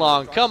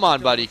 Shenlong. Come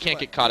on, buddy. Can't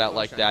get caught out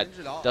like that.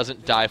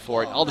 Doesn't die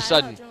for it. All of a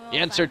sudden,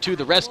 Yancer to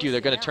the rescue. They're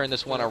going to turn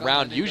this one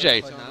around.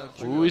 Yujie.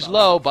 Ooh, he's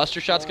low.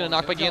 Buster shot's going to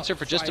knock back Yancer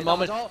for just a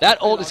moment.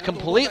 That ult is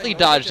completely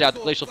dodged out.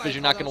 The Glacial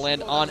Fissure not going to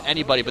land on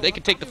anybody, but they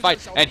can take the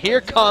fight. And here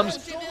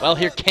comes, well,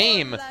 here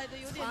came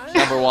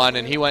number one,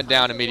 and he went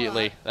down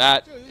immediately.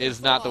 That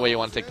is not the way you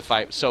want to take the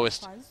fight.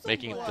 Soist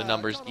making the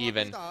numbers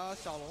even.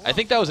 I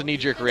think that was a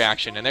knee-jerk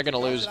reaction, and they're going to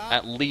lose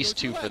at least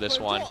 2 for this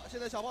one.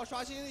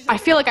 I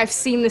feel like I've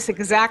seen this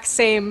exact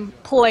same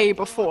play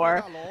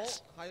before.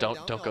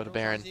 Don't go to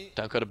Baron.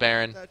 Don't go to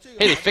Baron.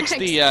 Hey, they fixed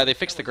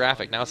the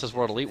graphic. Now it says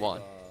World Elite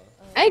 1.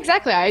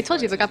 Exactly, I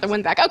told you they got the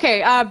win back.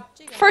 Okay,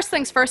 first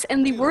things first,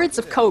 in the words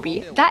of Kobe,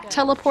 that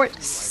teleport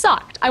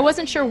sucked. I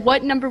wasn't sure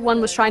what number one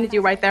was trying to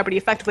do right there, but he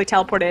effectively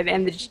teleported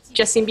and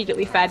just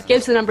immediately fed,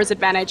 gives the numbers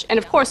advantage, and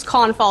of course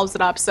Khan follows it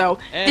up, so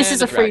this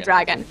is a free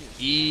dragon.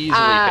 Easily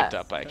picked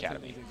up by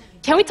Academy.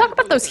 Can we talk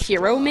about those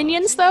hero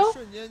minions, though?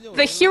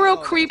 The hero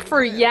creep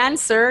for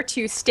Yancer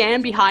to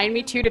stand behind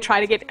me, too, to try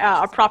to get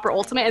a proper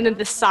ultimate, and then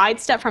the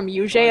sidestep from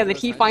Yujie, and then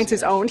he finds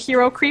his own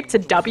hero creep to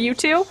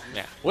W2.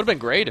 Yeah, would have been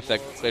great if that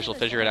Glacial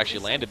Fissure had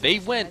actually landed. They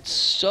went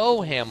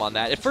so ham on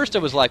that. At first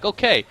it was like,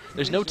 okay,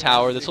 there's no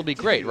tower, this will be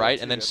great,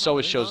 right? And then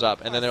Sois shows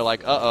up, and then they're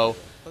like, uh-oh.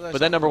 But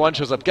then number one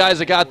shows up,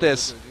 guys, I got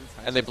this,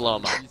 and they blow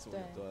him up.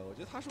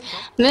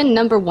 And then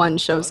number one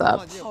shows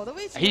up.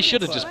 He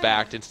should have just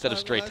backed instead of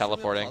straight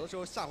teleporting.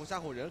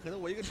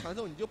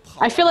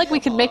 I feel like we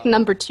could make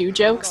number two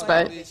jokes,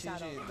 but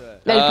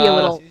that'd be a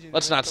little...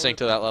 Let's not sink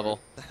to that level.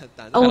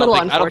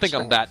 Unfortunate. I don't think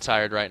I'm that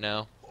tired right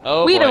now.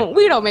 Oh, we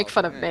don't make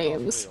fun of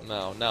names.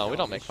 No, we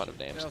don't make fun of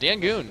names.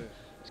 Dangoon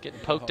is getting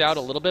poked out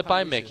a little bit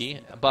by Mickey,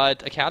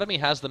 but Academy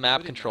has the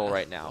map control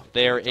right now.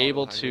 They are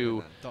able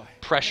to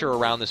pressure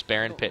around this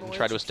Baron pit and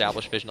try to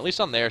establish vision, at least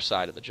on their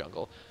side of the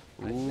jungle.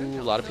 Ooh,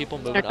 a lot of people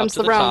moving up to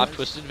the top.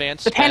 Twisted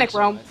Advance. The panic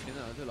roam.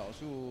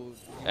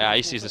 Yeah,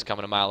 he sees this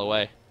coming a mile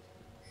away.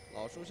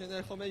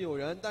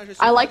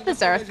 I like the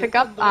Xerath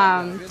pickup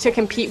to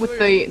compete with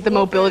the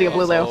mobility of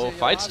Lulu. Oh,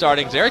 fight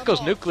starting. Xerath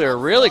goes nuclear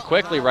really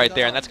quickly right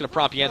there, and that's going to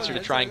prompt Yancer to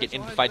try and get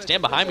into the fight.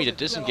 Stand behind me to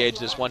disengage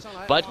this one,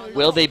 but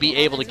will they be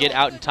able to get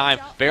out in time?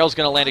 Barrel's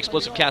going to land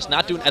Explosive Cast,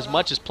 not doing as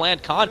much as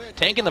planned. Khan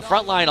tanking the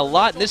front line a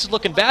lot, and this is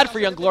looking bad for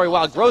Young Glory.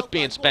 Wild Growth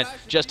being spent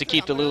just to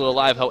keep the Lulu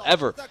alive.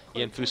 However,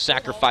 Yanfu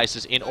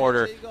sacrifices in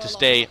order to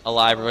stay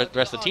alive, or the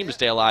rest of the team to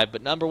stay alive,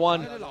 but number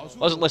one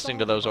wasn't listening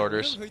to those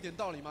orders.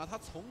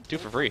 2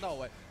 for free.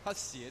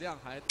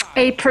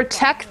 A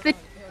protect the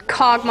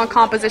Kog'Maw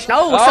composition.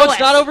 Oh, it's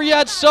not over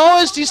yet.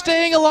 Soist, he's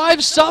staying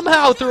alive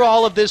somehow through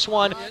all of this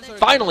one.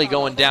 Finally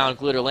going down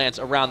Glitter Lance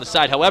around the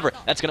side. However,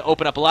 that's going to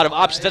open up a lot of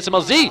options.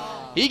 SMLZ,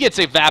 he gets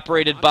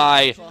evaporated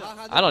by,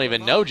 I don't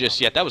even know just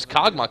yet. That was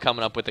Kog'Maw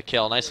coming up with the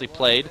kill. Nicely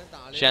played,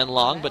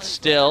 Shenlong, but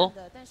still,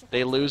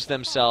 they lose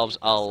themselves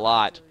a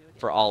lot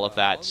for all of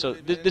that. So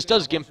this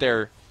does gimp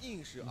their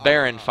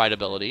Baron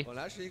fightability.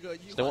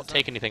 So they won't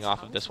take anything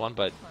off of this one,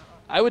 but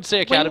I would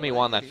say Academy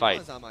won that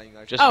fight,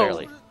 just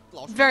barely.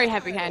 Very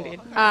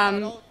heavy-handed.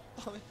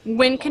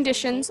 Win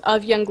conditions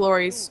of Young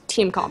Glory's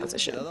team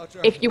composition.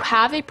 If you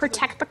have a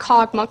Protect the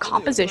Kog'Maw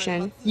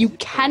composition, you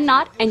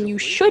cannot and you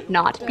should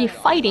not be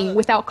fighting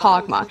without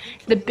Kog'Maw.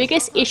 The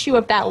biggest issue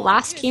of that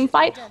last team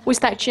fight was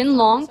that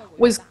Shenlong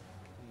was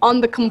on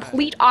the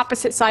complete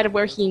opposite side of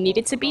where he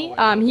needed to be.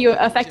 He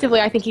effectively,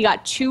 I think he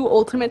got 2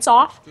 ultimates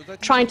off,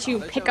 trying to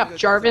pick up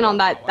Jarvan on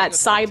that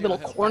side little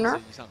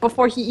corner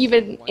before he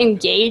even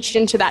engaged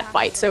into that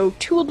fight. So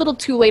a little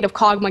too late of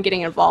Kog'Maw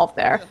getting involved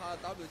there.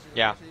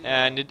 Yeah,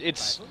 and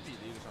it's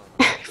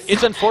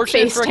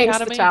unfortunate for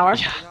Academy. The tower.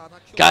 Yeah.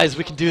 Guys,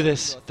 we can do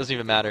this. Doesn't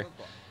even matter.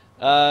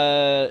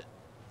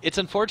 It's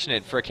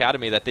unfortunate for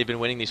Academy that they've been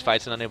winning these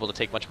fights and unable to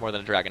take much more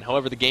than a dragon.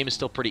 However, the game is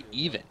still pretty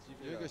even.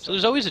 So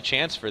there's always a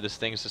chance for these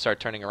things to start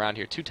turning around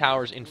here. 2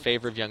 towers in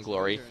favor of Young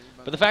Glory.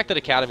 But the fact that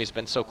Academy's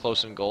been so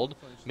close in gold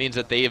means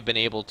that they have been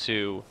able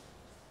to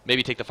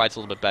maybe take the fights a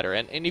little bit better.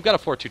 And you've got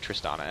a 4-2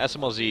 Tristana.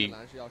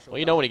 SMLZ, well,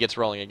 you know when he gets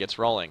rolling, it gets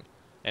rolling.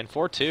 And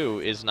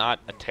 4-2 is not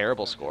a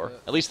terrible score.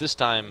 At least this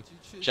time,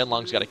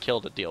 Shenlong's got a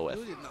kill to deal with.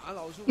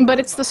 But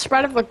it's the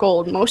spread of the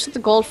gold. Most of the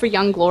gold for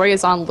Young Glory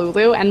is on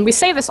Lulu, and we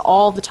say this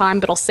all the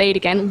time, but I'll say it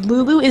again.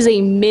 Lulu is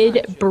a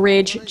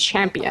mid-bridge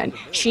champion.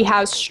 She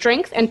has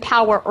strength and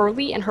power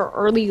early in her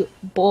early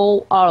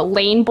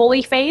lane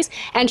bully phase,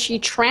 and she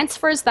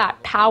transfers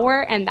that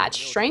power and that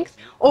strength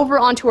over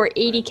onto her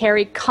AD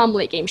carry come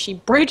late game. She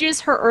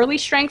bridges her early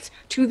strength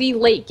to the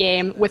late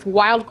game with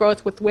Wild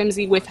Growth, with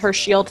Whimsy, with her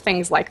shield,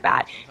 things like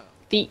that.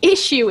 The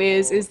issue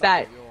is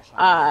that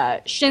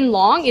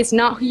Shenlong is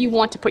not who you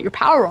want to put your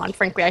power on,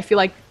 frankly. I feel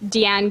like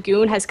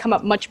Dangoon has come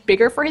up much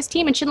bigger for his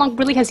team, and Shenlong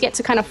really has yet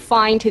to kind of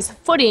find his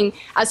footing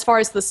as far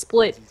as the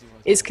split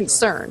is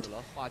concerned.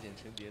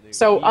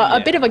 So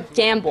a bit of a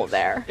gamble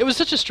there. It was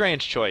such a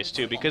strange choice,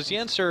 too, because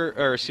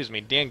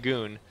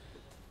Dangoon,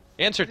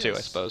 Yancer too, I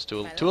suppose,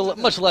 to a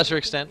much lesser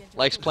extent,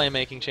 likes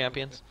playmaking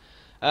champions.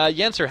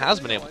 Yancer has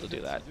been able to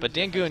do that, but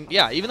Dangoon,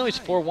 yeah, even though he's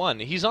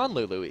 4-1, he's on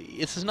Lulu.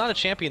 This is not a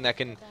champion that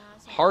can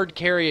hard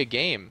carry a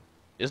game.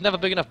 He doesn't have a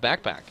big enough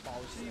backpack.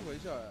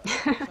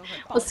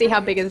 We'll see how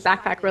big his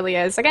backpack really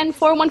is. Again,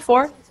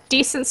 4-1-4,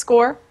 decent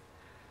score.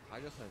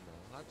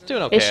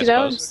 Doing okay, I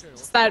suppose.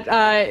 It's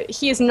that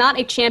he is not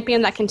a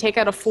champion that can take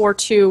out a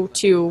 4-2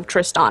 to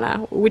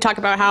Tristana. We talk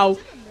about how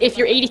if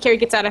your AD carry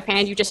gets out of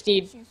hand, you just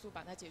need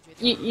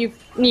you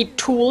need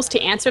tools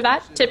to answer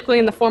that, typically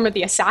in the form of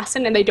the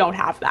assassin, and they don't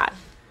have that.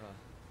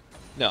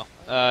 No,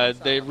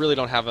 they really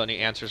don't have any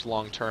answers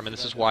long term, and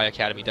this is why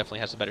Academy definitely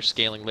has a better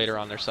scaling later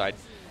on their side.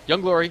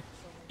 Young Glory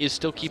is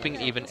still keeping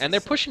it even, and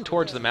they're pushing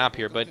towards the map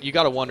here, but you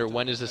got to wonder,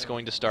 when is this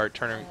going to start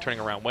turning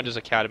around? When does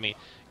Academy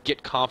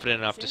get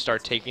confident enough to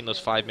start taking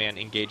those 5-man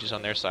engages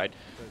on their side?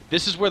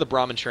 This is where the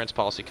Braum insurance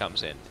policy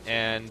comes in,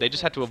 and they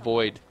just have to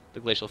avoid the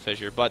Glacial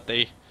Fissure, but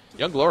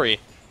Young Glory,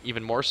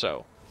 even more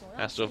so,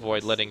 has to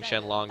avoid letting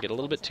Shenlong get a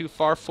little bit too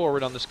far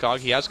forward on this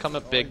cog. He has come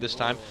up big this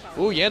time.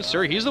 Ooh,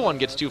 Yancer, he's the one who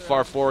gets too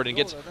far forward and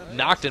gets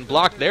knocked and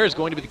blocked. There is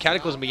going to be the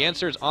Cataclysm, but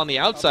Yancer is on the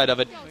outside of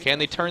it. Can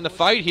they turn the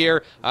fight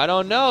here? I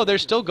don't know. They're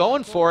still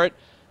going for it,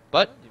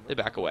 but they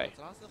back away.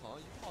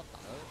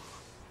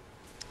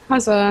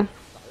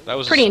 That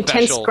was pretty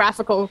intense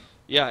graphical.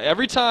 Yeah,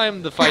 every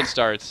time the fight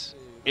starts,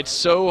 it's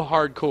so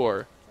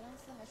hardcore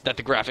that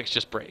the graphics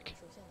just break.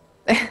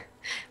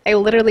 They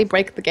literally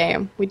break the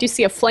game. We do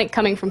see a flank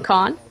coming from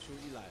Khan.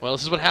 Well,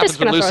 this is what happens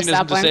when Lucian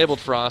isn't disabled,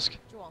 Frosk.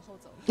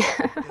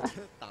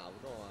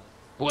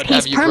 What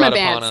have you brought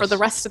upon us? For the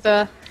rest of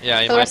the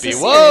Yeah, he might be.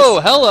 Whoa,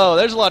 hello!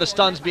 There's a lot of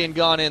stuns being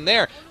gone in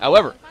there.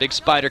 However, Big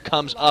Spider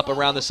comes up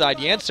around the side.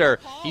 Yancer,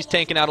 he's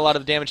tanking out a lot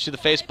of the damage to the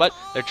face, but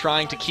they're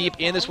trying to keep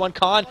in this one.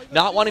 Khan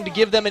not wanting to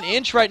give them an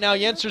inch right now.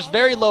 Yancer's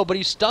very low, but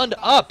he's stunned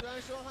up.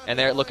 And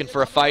they're looking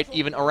for a fight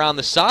even around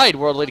the side.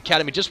 World Elite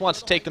Academy just wants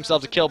to take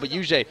themselves a kill, but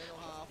Yujie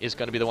is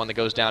going to be the one that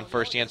goes down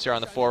first. Yancer on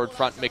the forward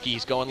front. Mickey,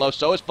 he's going low.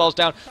 Soas falls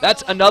down.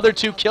 That's another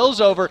 2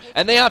 kills over,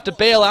 and they have to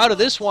bail out of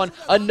this one.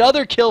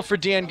 Another kill for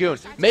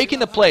Diangoon, making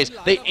the plays.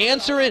 They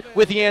answer it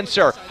with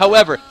Yancer.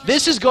 However,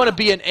 this is going to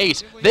be an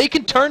ace. They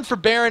can turn for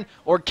Baron,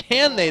 or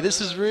can they? This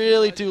is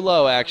really too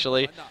low,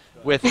 actually,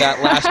 with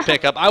that last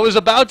pickup. I was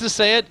about to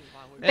say it.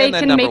 They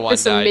can make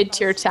this a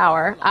mid-tier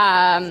tower.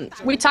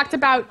 We talked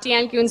about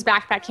Diangoon's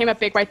backpack, came up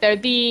big right there.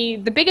 The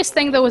biggest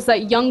thing, though, was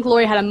that Young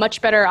Glory had a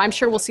much better, I'm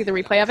sure we'll see the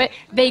replay of it,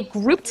 they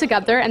grouped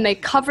together and they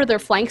covered their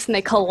flanks and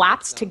they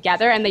collapsed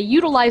together and they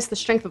utilized the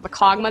strength of the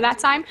Kog'Maw that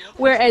time,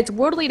 whereas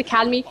World Elite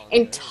Academy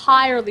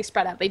entirely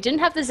spread out. They didn't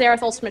have the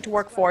Xerath ultimate to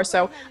work for,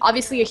 so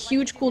obviously a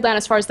huge cooldown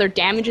as far as their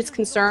damage is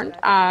concerned.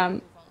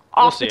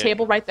 Off the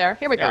table right there.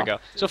 Here we go. There we go.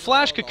 So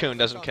Flash Cocoon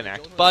doesn't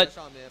connect, but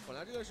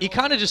he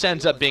kind of just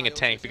ends up being a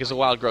tank because the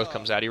Wild Growth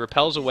comes out. He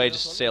repels away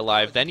just to stay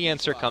alive. Then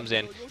Yancer comes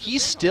in.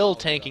 He's still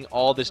tanking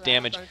all this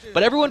damage,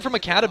 but everyone from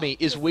Academy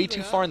is way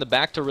too far in the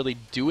back to really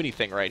do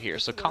anything right here.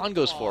 So Khan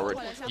goes forward.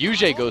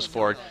 Yujie goes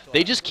forward.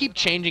 They just keep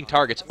changing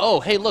targets.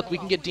 Oh, hey, look, we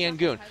can get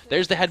Diangoon.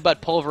 There's the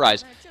headbutt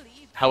pulverize.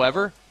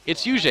 However,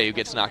 it's Yujie who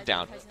gets knocked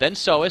down. Then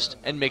Soist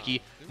and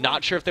Mickey,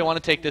 not sure if they want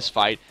to take this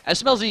fight.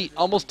 SMLZ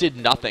almost did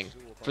nothing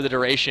for the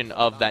duration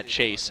of that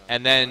chase,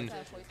 and then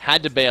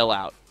had to bail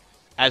out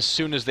as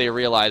soon as they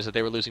realized that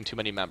they were losing too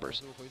many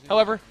members.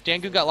 However,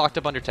 Diangoon got locked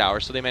up under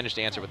tower, so they managed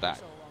to answer with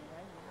that.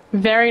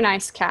 Very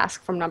nice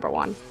cask from number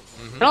 1.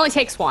 It only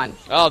takes 1.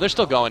 Oh, they're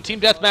still going.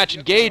 Team Deathmatch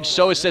engaged.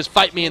 So it says,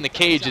 fight me in the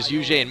cage as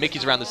Yujie and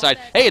Mickey's around the side.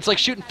 Hey, it's like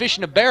shooting fish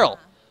in a barrel,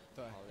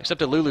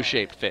 except a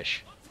Lulu-shaped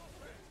fish.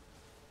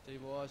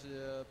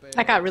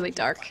 That got really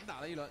dark.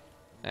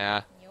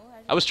 Yeah.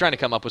 I was trying to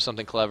come up with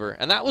something clever,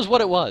 and that was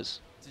what it was.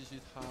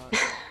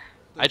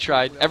 I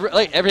tried.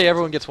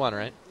 Everyone gets 1,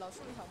 right?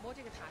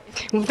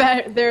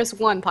 There's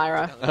 1,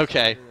 Pyra.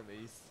 Okay.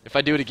 If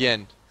I do it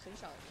again,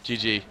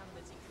 GG.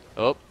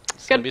 Oh,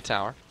 it's going to be a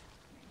tower.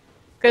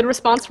 Good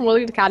response from World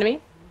Elite Academy.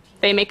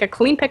 They make a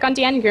clean pick on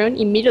Diangoon,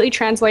 immediately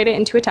translate it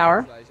into a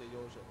tower.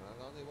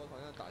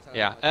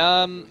 Yeah.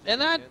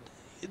 And that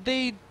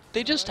they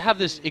just have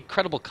this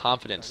incredible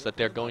confidence that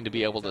they're going to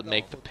be able to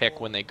make the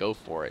pick when they go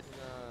for it.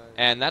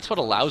 And that's what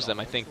allows them,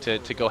 I think,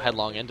 to go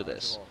headlong into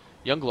this.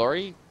 Young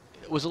Glory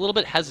was a little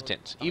bit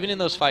hesitant. Even in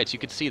those fights, you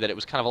could see that it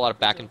was kind of a lot of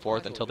back and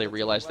forth until they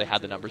realized they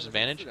had the numbers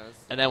advantage,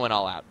 and then went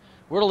all out.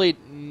 World Elite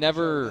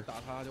never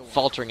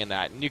faltering in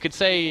that. And you could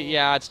say,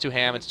 yeah, it's too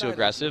ham, it's too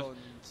aggressive,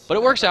 but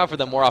it works out for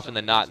them more often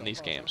than not in these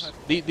games.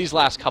 These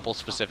last couple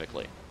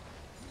specifically.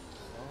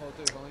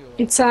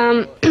 It's,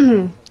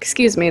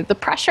 excuse me, the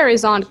pressure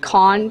is on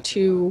Khan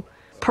to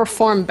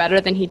perform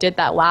better than he did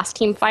that last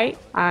team fight.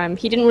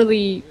 He didn't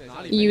really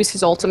use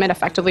his ultimate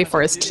effectively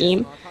for his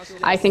team.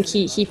 I think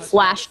he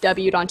flash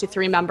W'd onto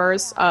 3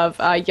 members of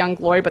Young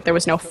Glory, but there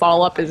was no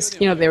follow-up as,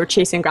 you know, they were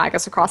chasing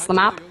Gragas across the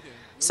map.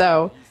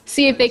 So,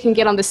 see if they can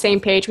get on the same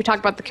page. We talked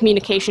about the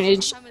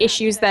communication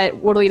issues that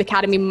World Elite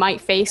Academy might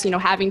face, you know,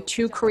 having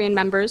 2 Korean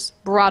members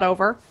brought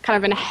over, kind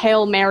of in a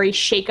Hail Mary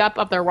shakeup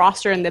of their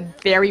roster in the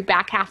very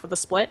back half of the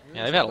split.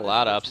 Yeah, they've had a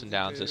lot of ups and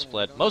downs this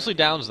split. Mostly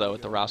downs, though,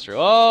 with the roster.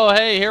 Oh,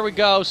 hey, here we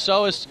go.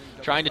 Soas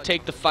trying to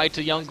take the fight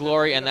to Young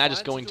Glory, and that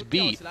is going to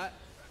be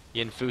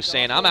Yinfu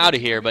saying, I'm out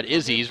of here, but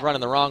Izzy's running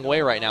the wrong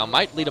way right now.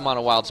 Might lead him on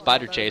a wild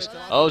spider chase.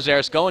 Oh,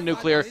 Xerath going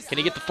nuclear. Can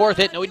he get the 4th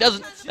hit? No, he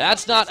doesn't.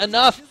 That's not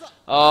enough.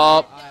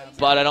 Oh,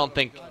 but I don't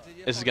think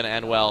this is going to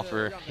end well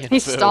for Yinfu.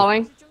 He's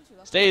stalling.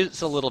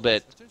 Stays a little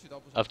bit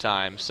of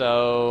time,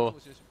 so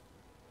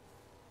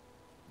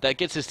that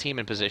gets his team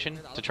in position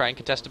to try and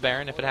contest a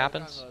Baron if it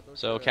happens.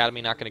 So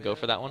Academy not going to go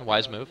for that one.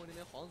 Wise move.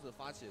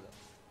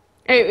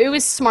 It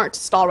was smart to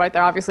stall right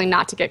there, obviously,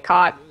 not to get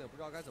caught.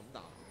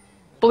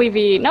 Believe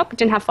he, nope,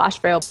 didn't have flash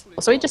available,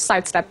 so he just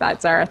sidestepped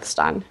that Xerath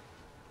stun.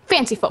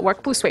 Fancy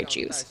footwork, blue suede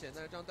shoes.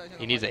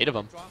 He needs 8 of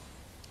them.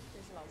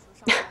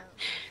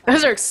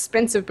 Those are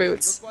expensive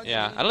boots.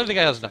 Yeah, I don't think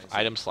he has enough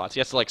item slots. He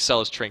has to like sell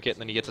his trinket,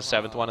 and then he gets a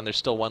 7th one, and there's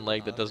still one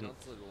leg that doesn't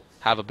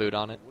have a boot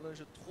on it.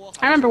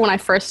 I remember when I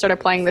first started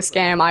playing this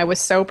game, I was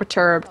so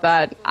perturbed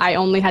that I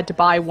only had to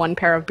buy 1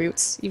 pair of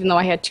boots, even though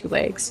I had 2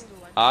 legs.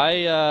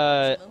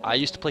 I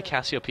used to play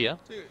Cassiopeia,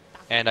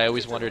 and I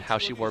always wondered how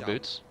she wore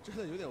boots.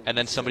 And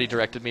then somebody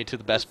directed me to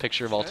the best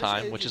picture of all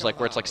time, which is like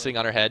where it's like sitting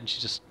on her head, and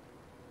she's just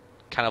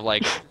kind of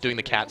like doing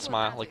the cat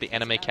smile, like the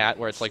anime cat,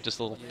 where it's like just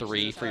a little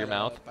 3 for your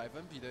mouth.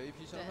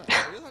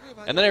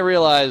 And then I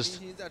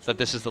realized that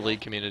this is the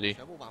League community.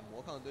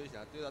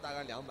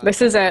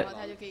 This is it.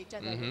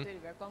 Mm-hmm.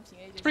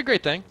 It's a pretty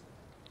great thing.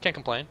 Can't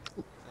complain.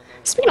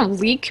 Speaking of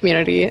League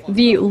community,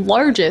 the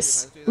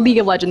largest League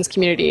of Legends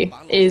community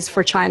is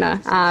for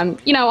China.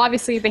 You know,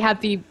 obviously they have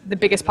the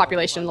biggest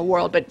population in the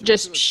world, but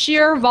just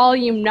sheer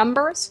volume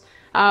numbers,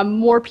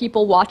 more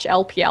people watch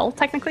LPL,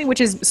 technically, which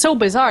is so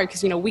bizarre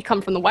because, you know, we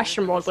come from the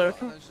Western world where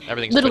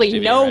literally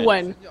no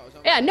one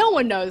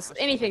knows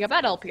anything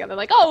about LPL. They're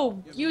like,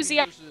 oh,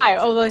 Uzi,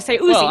 oh, they say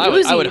Uzi, well,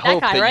 Uzi, I would that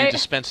hope guy, that right? you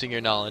dispensing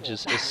your knowledge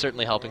is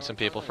certainly helping some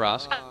people,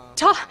 Frost.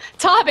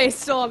 Tabe's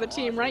still on the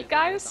team, right,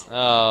 guys?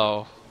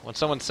 Oh, when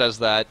someone says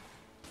that,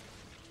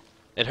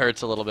 it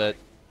hurts a little bit.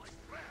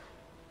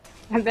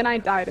 And then I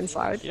died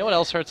inside. You know what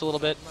else hurts a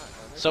little bit?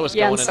 So is Yancer.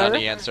 going in on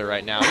the answer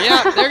right now.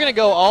 Yeah, they're going to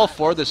go all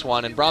for this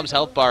one, and Brahm's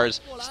health bar is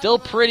still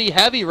pretty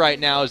heavy right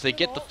now as they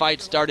get the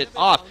fight started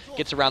off.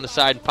 Gets around the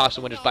side and pops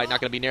the winner's bite,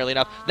 not going to be nearly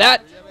enough.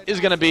 That is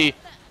going to be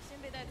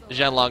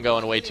Zhenlong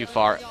going way too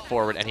far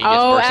forward, and he gets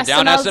bursted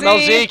down.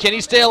 SMLZ, can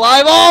he stay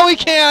alive? Oh, he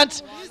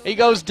can't! He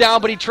goes down,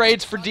 but he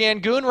trades for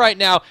Diangoon right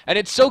now, and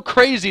it's so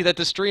crazy that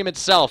the stream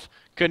itself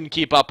couldn't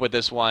keep up with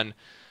this one.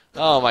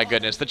 Oh my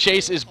goodness, the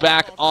chase is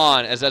back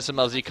on as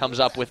SMLZ comes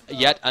up with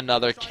yet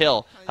another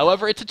kill.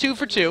 However, it's a 2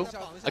 for 2.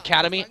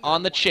 Academy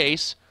on the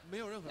chase,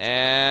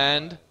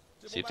 and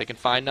see if they can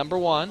find number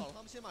 1.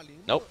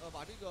 Nope,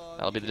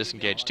 that'll be the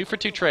disengage. 2 for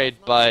 2 trade,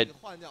 but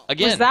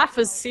again. Was that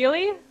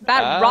Vasily?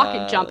 That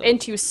rocket jump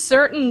into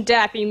certain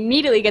death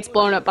immediately gets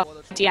blown up by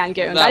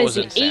Diangoon. That is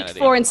an insanity. 8,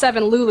 4, and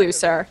 7 Lulu,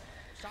 sir.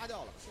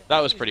 That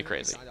was pretty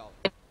crazy.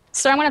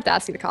 Sir, I'm gonna have to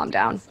ask you to calm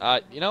down.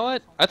 You know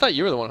what? I thought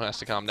you were the one who has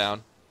to calm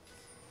down.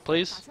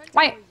 Please?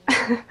 My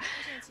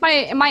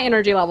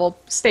energy level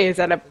stays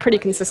at a pretty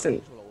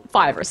consistent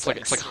 5 or 6.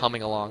 It's like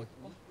humming along.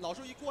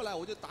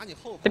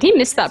 Did he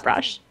miss that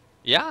brush?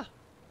 Yeah.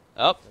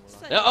 Oh.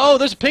 Oh,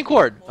 there's a pink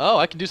ward. Oh,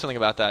 I can do something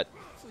about that.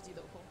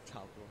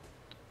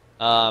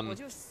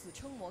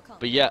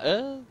 But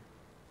yeah,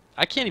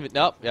 I can't even.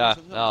 Nope. Yeah.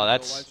 No,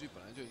 that's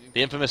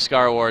the infamous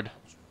Scar ward.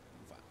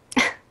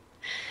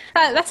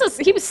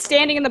 He was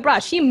standing in the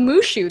brush. He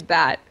Mushu'd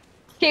that.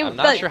 I'm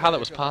not sure how that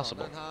was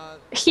possible.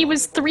 He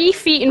was 3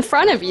 feet in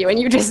front of you, and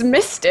you just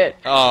missed it.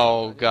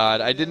 Oh,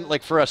 God. I didn't,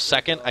 like, for a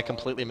second, I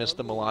completely missed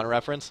the Mulan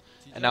reference,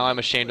 and now I'm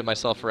ashamed of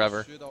myself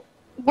forever.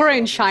 We're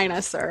in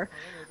China, sir.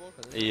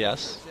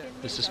 Yes,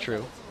 this is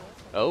true.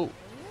 Oh,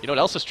 you know what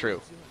else is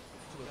true?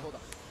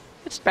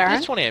 It's Baron.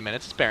 It's 28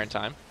 minutes. It's Baron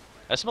time.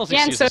 SMLZ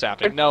Yeah, sees so this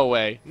happening. No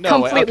way.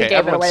 No way. completely Okay, gave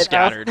it everyone's away,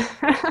 scattered.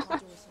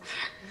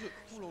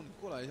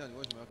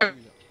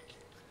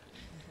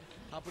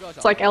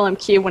 It's like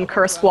LMQ when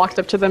Curse walked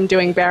up to them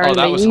doing Baron. Oh,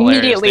 that was they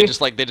hilarious.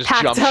 immediately They just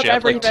packed jump up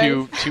ship, like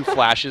everything. two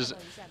flashes.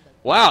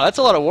 Wow, that's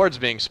a lot of wards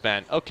being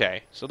spent.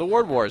 Okay, so the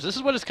ward wars. This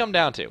is what it's come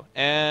down to.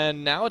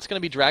 And now it's going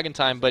to be Dragon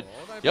time, but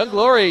Young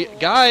Glory,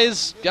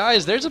 guys,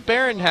 there's a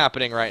Baron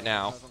happening right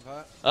now.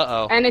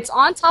 Uh-oh. And it's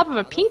on top of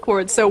a pink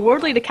ward, so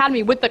World League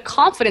Academy, with the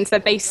confidence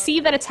that they see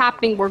that it's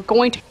happening, we're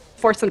going to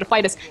force them to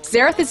fight us.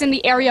 Xerath is in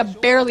the area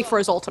barely for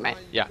his ultimate.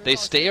 Yeah, they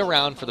stay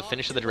around for the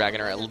finish of the Dragon,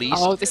 or at least...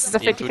 Oh, this is a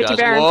 50-50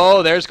 Baron.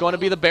 Whoa, there's going to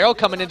be the barrel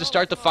coming in to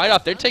start the fight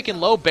off. They're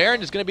taking low.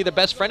 Baron is going to be the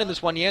best friend in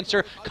this one.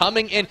 Yancer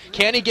coming in.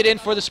 Can he get in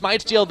for the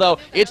smite steal, though?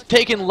 It's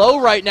taken low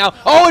right now.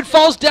 Oh, it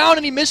falls down,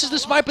 and he misses the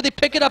smite, but they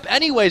pick it up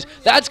anyways.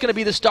 That's going to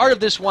be the start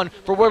of this one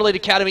for World Elite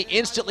Academy,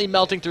 instantly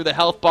melting through the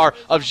health bar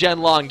of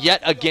Zhenlong.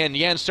 Yet again,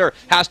 Yancer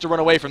has to run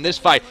away from this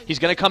fight. He's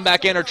going to come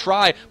back in or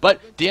try,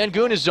 but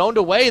Diangoon is zoned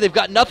away. They've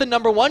got nothing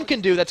number 1 can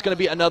do. That's going to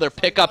be another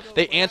pickup.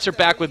 They answer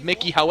back with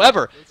Mickey.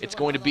 However, it's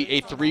going to be a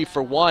 3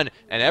 for 1,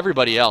 and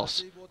everybody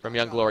else from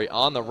Young Glory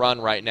on the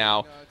run right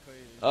now.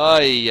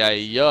 Ay,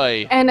 ay,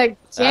 ay. And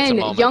again,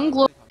 Young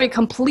Glory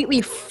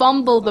completely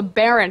fumbled the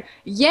Baron.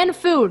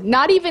 Yanfu,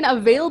 not even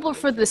available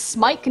for the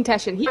smite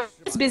contestation. He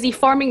was busy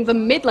farming the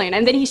mid lane,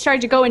 and then he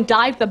started to go and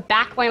dive the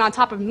back lane on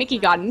top of Mickey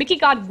God. Mickey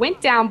God went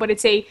down, but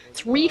it's a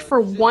 3 for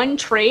 1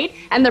 trade,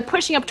 and they're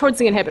pushing up towards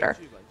the inhibitor.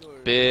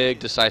 Big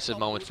decisive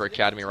moment for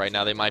Academy right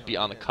now. They might be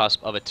on the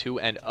cusp of a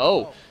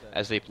 2-0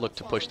 as they look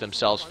to push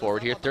themselves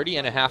forward here.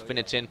 30.5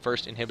 minutes in,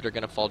 first inhibitor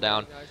going to fall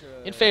down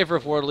in favor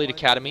of World Elite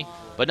Academy.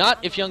 But not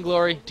if Young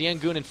Glory,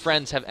 Diangoon, and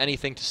friends have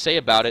anything to say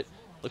about it.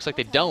 Looks like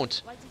they don't.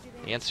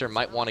 The answer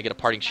might want to get a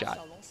parting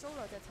shot.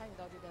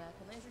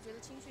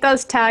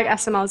 Does tag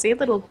SMLZ,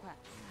 little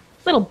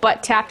Little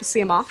butt tap to see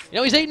him off. You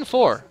know, he's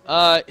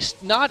 8-4.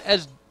 It's not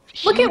as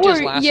Look at huge as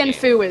where last Yen game,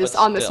 Fu is but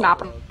on this still.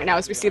 map right now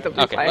as we see the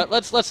replay. Okay,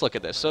 let's look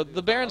at this. So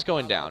the Baron's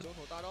going down.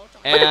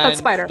 Look at that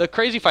spider. The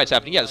crazy fight's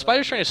happening. Yeah, the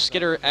spider's trying to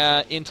skitter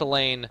into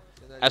lane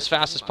as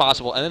fast as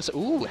possible. And then,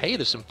 ooh, hey,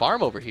 there's some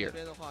farm over here.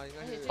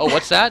 Oh,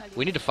 what's that?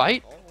 We need to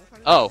fight?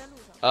 Oh,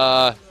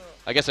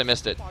 I guess I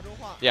missed it.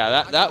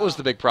 Yeah, that was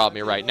the big problem.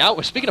 You're right. Now,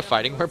 speaking of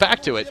fighting, we're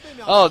back to it.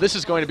 Oh, this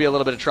is going to be a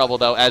little bit of trouble,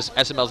 though, as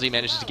SMLZ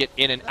manages to get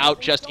in and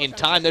out just in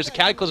time. There's a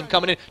Cataclysm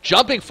coming in,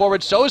 jumping forward.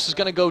 Soas is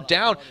going to go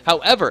down.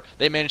 However,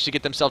 they managed to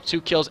get themselves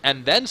 2 kills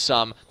and then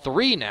some,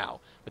 3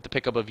 now, with the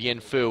pickup of Yin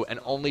Fu, and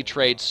only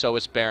trade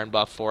Soas Baron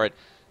buff for it.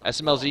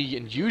 SMLZ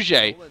and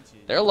Yujie,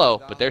 they're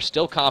low, but they're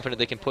still confident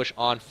they can push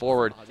on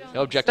forward.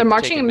 No objective. They're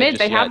marching in mid.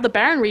 They have the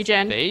Baron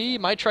regen. They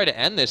might try to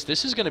end this.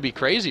 This is going to be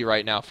crazy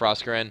right now,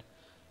 Frostgren.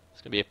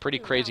 It's going to be a pretty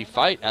crazy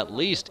fight, at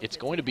least. It's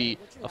going to be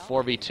a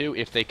 4v2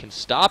 if they can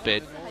stop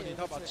it.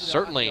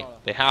 Certainly,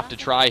 they have to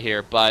try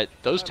here, but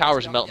those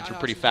towers are melting through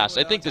pretty fast.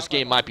 I think this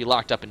game might be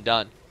locked up and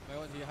done.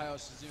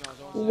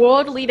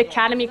 World Elite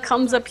Academy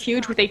comes up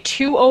huge with a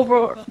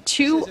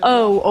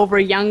 2-0 over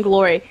Young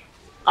Glory,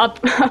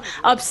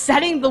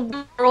 upsetting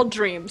the World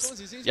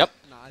Dreams. Yep,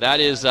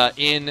 that is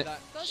in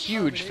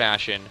huge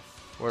fashion.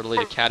 World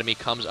Elite Academy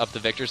comes up the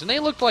victors, and they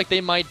looked like they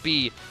might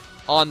be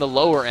on the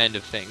lower end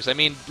of things. I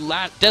mean,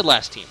 dead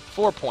last team,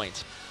 4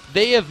 points.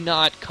 They have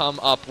not come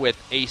up with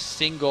a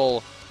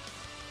single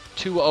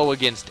 2-0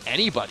 against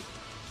anybody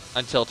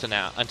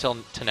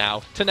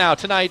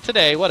tonight,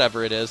 today,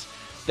 whatever it is.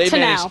 They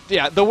managed,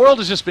 yeah, the world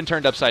has just been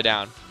turned upside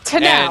down.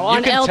 Now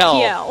on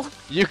LPL.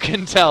 You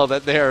can tell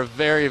that they are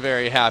very,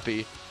 very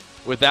happy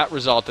with that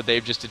result that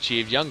they've just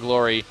achieved. Young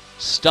Glory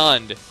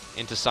stunned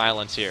into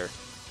silence here.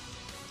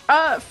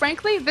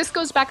 Frankly, this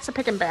goes back to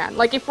pick and ban.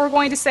 Like, if we're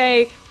going to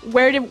say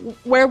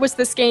where was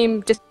this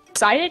game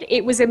decided,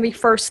 it was in the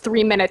first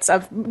 3 minutes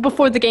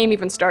before the game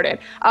even started.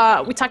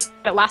 We talked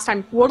about it last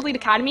time. World Elite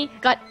Academy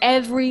got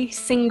every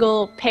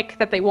single pick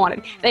that they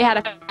wanted. They had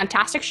a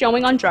fantastic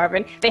showing on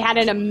Jarvan. They had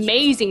an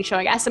amazing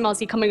showing.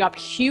 SMLZ coming up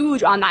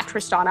huge on that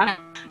Tristana.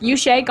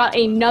 Yushe got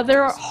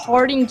another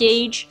hard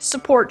engage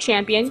support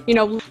champion. You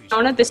know,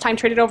 Luna this time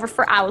traded over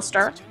for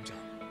Alistar.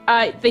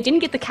 They didn't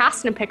get the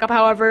Castanet pickup,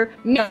 however,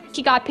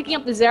 he got picking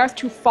up the Xerath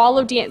to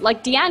follow Dian.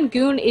 Like, Dian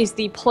Goon is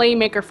the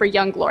playmaker for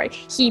Young Glory.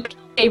 He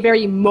a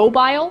very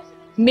mobile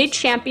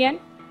mid-champion.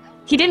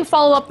 He didn't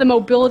follow up the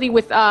mobility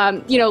with,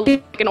 you know,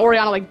 like an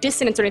Orianna, like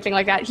Dissonance or anything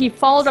like that. He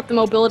followed up the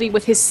mobility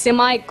with his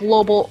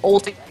semi-global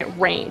ultimate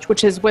range,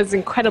 which was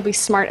incredibly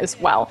smart as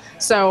well.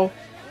 So,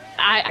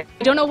 I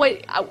don't know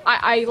what...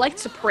 I like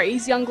to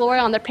praise Young Glory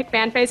on their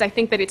pick-ban phase. I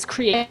think that it's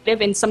creative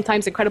and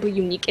sometimes incredibly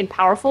unique and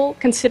powerful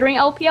considering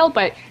LPL,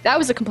 but that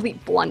was a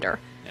complete blunder.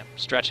 Yeah,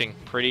 stretching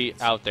pretty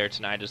out there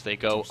tonight as they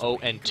go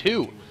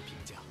 0-2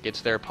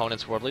 against their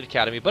opponent's World Elite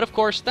Academy. But of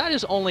course, that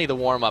is only the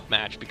warm-up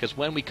match, because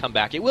when we come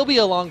back, it will be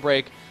a long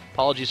break.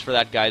 Apologies for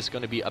that, guys. It's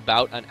going to be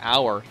about an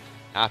hour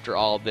after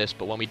all of this.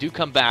 But when we do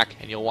come back,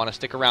 and you'll want to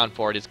stick around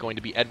for it, it's going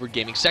to be Edward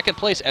Gaming. Second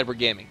place, Edward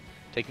Gaming,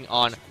 taking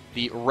on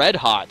the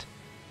red-hot,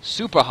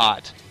 super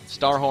hot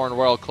Starhorn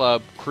World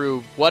Club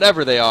crew,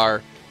 whatever they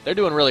are. They're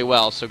doing really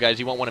well, so guys,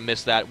 you won't want to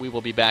miss that. We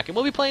will be back, and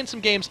we'll be playing some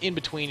games in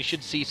between. You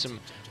should see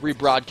some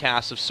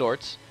rebroadcasts of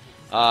sorts,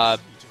 or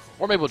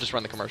maybe we'll just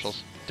run the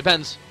commercials.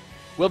 Depends.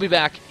 We'll be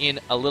back in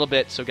a little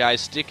bit, so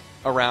guys, stick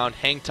around,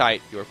 hang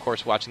tight. You're, of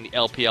course, watching the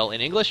LPL in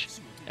English,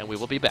 and we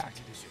will be back.